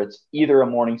set up where it's either a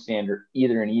morning stand or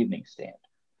either an evening stand,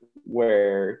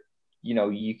 where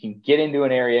you can get into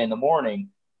an area in the morning,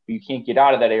 but you can't get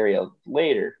out of that area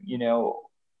later,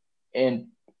 and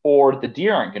or the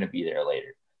deer aren't going to be there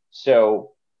later.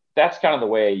 So that's kind of the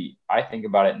way I think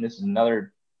about it. And this is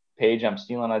another page I'm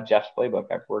stealing out of Jeff's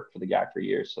playbook. I've worked for the guy for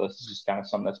years, so this is just kind of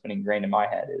something that's been ingrained in my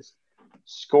head. Is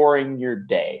scoring your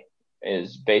day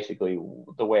is basically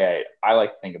the way I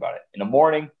like to think about it. In the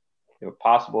morning, you have a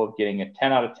possible of getting a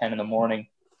 10 out of 10 in the morning.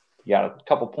 You got a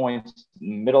couple points in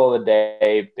the middle of the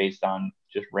day based on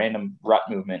just random rut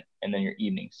movement, and then your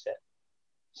evening sit.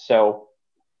 So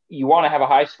you want to have a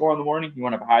high score in the morning. You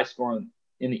want to have a high score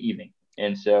in the evening.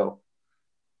 And so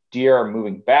deer are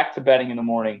moving back to bedding in the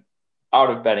morning,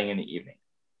 out of bedding in the evening.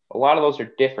 A lot of those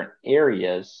are different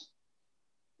areas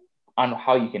on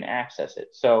how you can access it.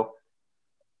 So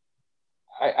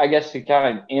I guess to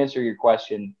kind of answer your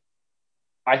question,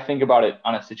 I think about it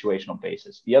on a situational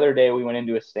basis. The other day we went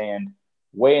into a stand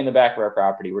way in the back of our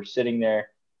property. We're sitting there.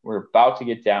 We're about to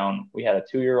get down. We had a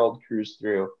 2-year-old cruise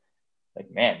through. Like,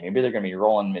 man, maybe they're going to be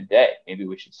rolling midday. Maybe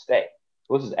we should stay.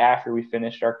 So this is after we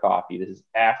finished our coffee. This is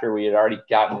after we had already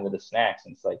gotten into the snacks.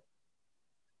 And it's like,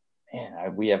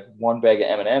 man, we have one bag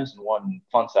of M&Ms and one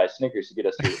fun-sized Snickers to get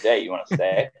us through the day. You want to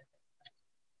stay?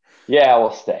 Yeah,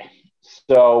 we'll stay.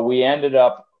 So we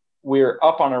were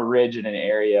up on a ridge in an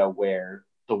area where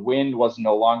the wind was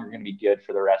no longer going to be good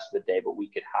for the rest of the day, but we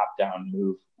could hop down and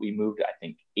move. We moved, I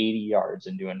think, 80 yards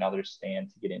into another stand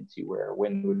to get into where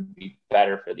wind would be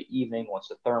better for the evening once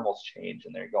the thermals change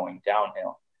and they're going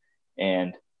downhill.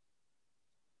 And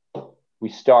we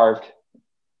starved.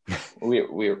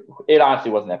 It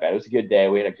honestly wasn't that bad. It was a good day.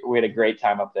 We had a great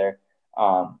time up there.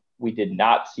 We did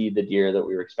not see the deer that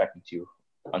we were expecting to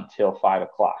until 5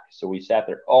 o'clock. So we sat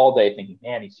there all day thinking,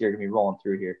 man, these deer are going to be rolling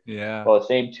through here. Yeah. Well, the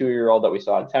same 2-year-old that we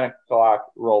saw at 10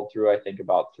 o'clock rolled through, I think,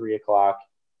 about 3 o'clock.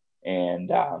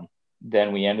 And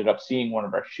then we ended up seeing one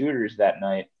of our shooters that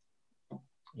night.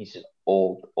 He's just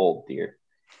old deer.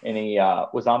 And he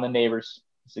was on the neighbors.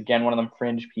 It's, again, one of them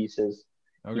fringe pieces.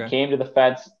 Okay. He came to the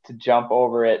fence to jump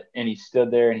over it, and he stood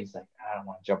there, and he's like, I don't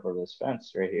want to jump over this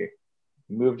fence right here.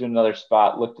 Moved to another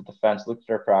spot, looked at the fence, looked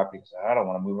at our property. He said, I don't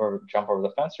want to jump over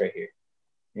the fence right here.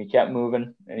 And he kept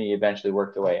moving, and he eventually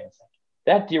worked away. And it's like,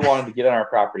 that deer wanted to get on our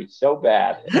property so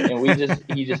bad. And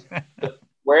he just,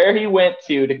 where he went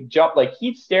to jump, like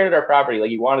he stared at our property like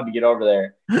he wanted to get over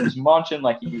there. He was munching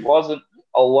like he wasn't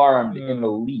alarmed in the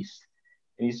least.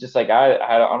 And he's just like,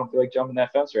 I don't feel like jumping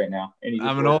that fence right now. And he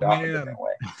just worked off a different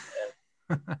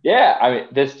way. Yeah, I mean,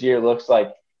 this deer looks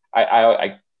like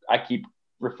I keep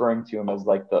referring to him as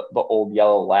like the old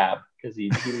yellow lab, because he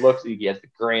has the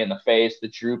gray in the face, the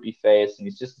droopy face, and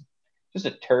he's just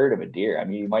a turd of a deer. I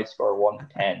mean, he might score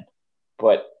 110,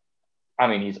 but I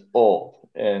mean, he's old,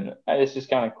 and it's just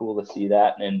kind of cool to see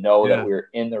that and know that we're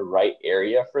in the right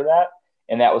area for that.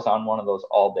 And that was on one of those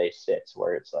all-day sits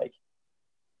where it's like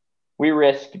we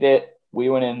risked it. We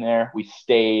went in there, we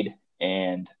stayed,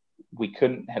 and we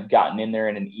couldn't have gotten in there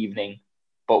in an evening,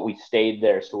 but we stayed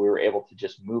there, so we were able to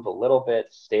just move a little bit,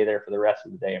 stay there for the rest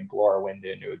of the day, and blow our wind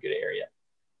into a good area.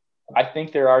 I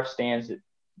think there are stands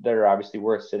that are obviously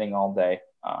worth sitting all day.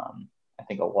 I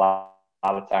think a lot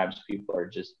of times people are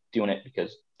just doing it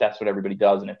because that's what everybody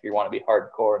does, and if you want to be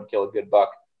hardcore and kill a good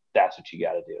buck, that's what you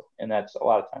got to do, and that's a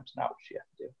lot of times not what you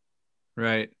have to do.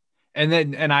 Right.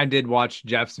 And I did watch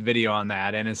Jeff's video on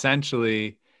that, and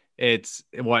essentially it's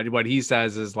what he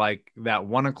says is like that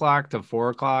 1 o'clock to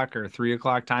 4 o'clock or 3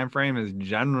 o'clock time frame is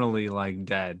generally like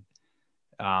dead.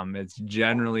 It's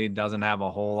generally doesn't have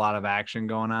a whole lot of action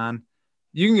going on.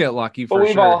 You can get lucky for sure. But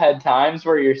we've all had times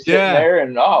where you're sitting there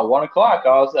and 1 o'clock,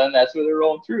 all of a sudden that's where they're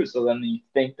rolling through. So then you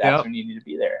think that's when you need to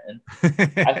be there. And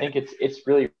I think it's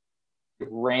really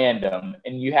random,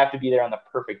 and you have to be there on the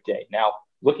perfect day. Now,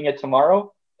 looking at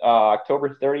tomorrow,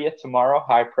 October 30th, tomorrow,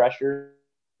 high pressure,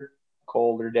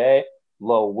 colder day,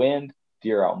 low wind,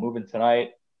 deer out moving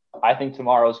tonight. I think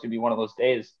tomorrow is going to be one of those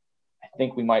days. I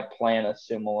think we might plan a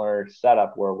similar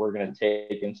setup where we're going to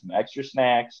take in some extra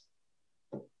snacks,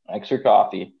 extra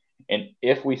coffee, and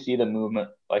if we see the movement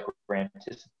like we're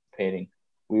anticipating,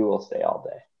 we will stay all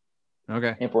day.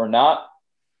 Okay. If we're not,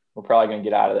 we're probably going to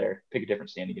get out of there, pick a different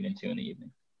stand to get into in the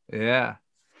evening. Yeah.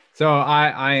 So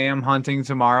I am hunting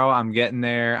tomorrow. I'm getting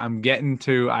there.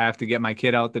 I have to get my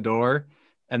kid out the door,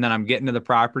 and then I'm getting to the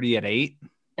property at 8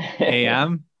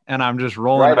 a.m. and I'm just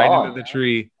rolling right into the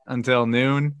tree until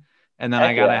noon. And then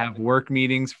I got to have work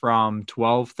meetings from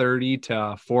 12:30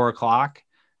 to 4 o'clock.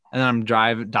 And then I'm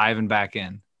diving back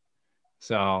in.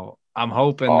 So I'm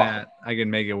hoping that I can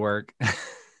make it work.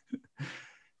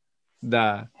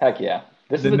 Heck yeah.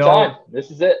 This is the time. This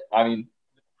is it. I mean,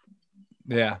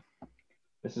 yeah.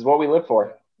 This is what we live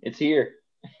for. It's here.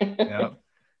 Yep,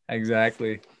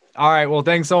 exactly. All right. Well,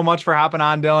 thanks so much for hopping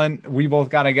on, Dylan. We both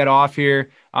got to get off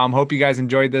here. Hope you guys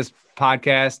enjoyed this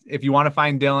podcast. If you want to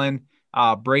find Dylan,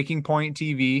 Breaking Point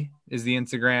TV is the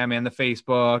Instagram and the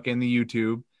Facebook and the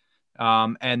YouTube.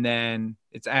 And then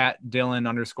it's at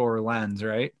Dylan_Lens,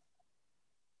 right?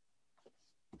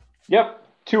 Yep.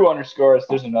 2 underscores.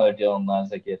 There's another Dylan Lens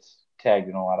that gets tagged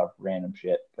in a lot of random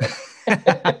shit. Look up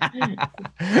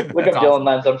awesome. Dylan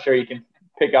Lens. I'm sure you can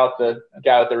pick out the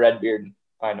guy with the red beard and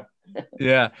find him.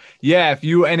 Yeah. If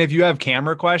you have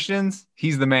camera questions,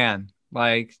 he's the man.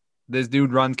 Like, this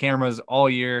dude runs cameras all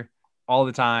year, all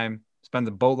the time, spends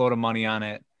a boatload of money on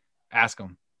it. Ask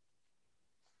him.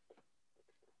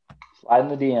 Slide in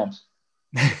the DMs.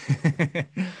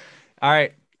 All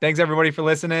right. Thanks everybody for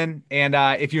listening. And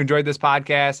if you enjoyed this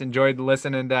podcast, enjoyed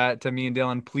listening to me and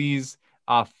Dylan, please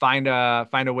find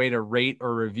a way to rate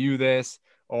or review this,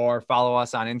 or follow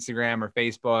us on Instagram or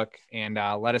Facebook, and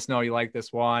let us know you like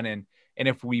this one. And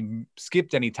if we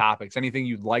skipped any topics, anything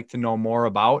you'd like to know more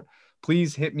about,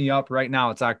 please hit me up right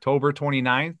now. It's October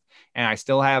 29th, and I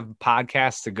still have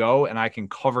podcasts to go, and I can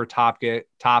cover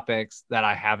topics that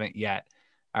I haven't yet.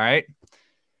 All right.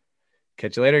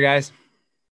 Catch you later, guys.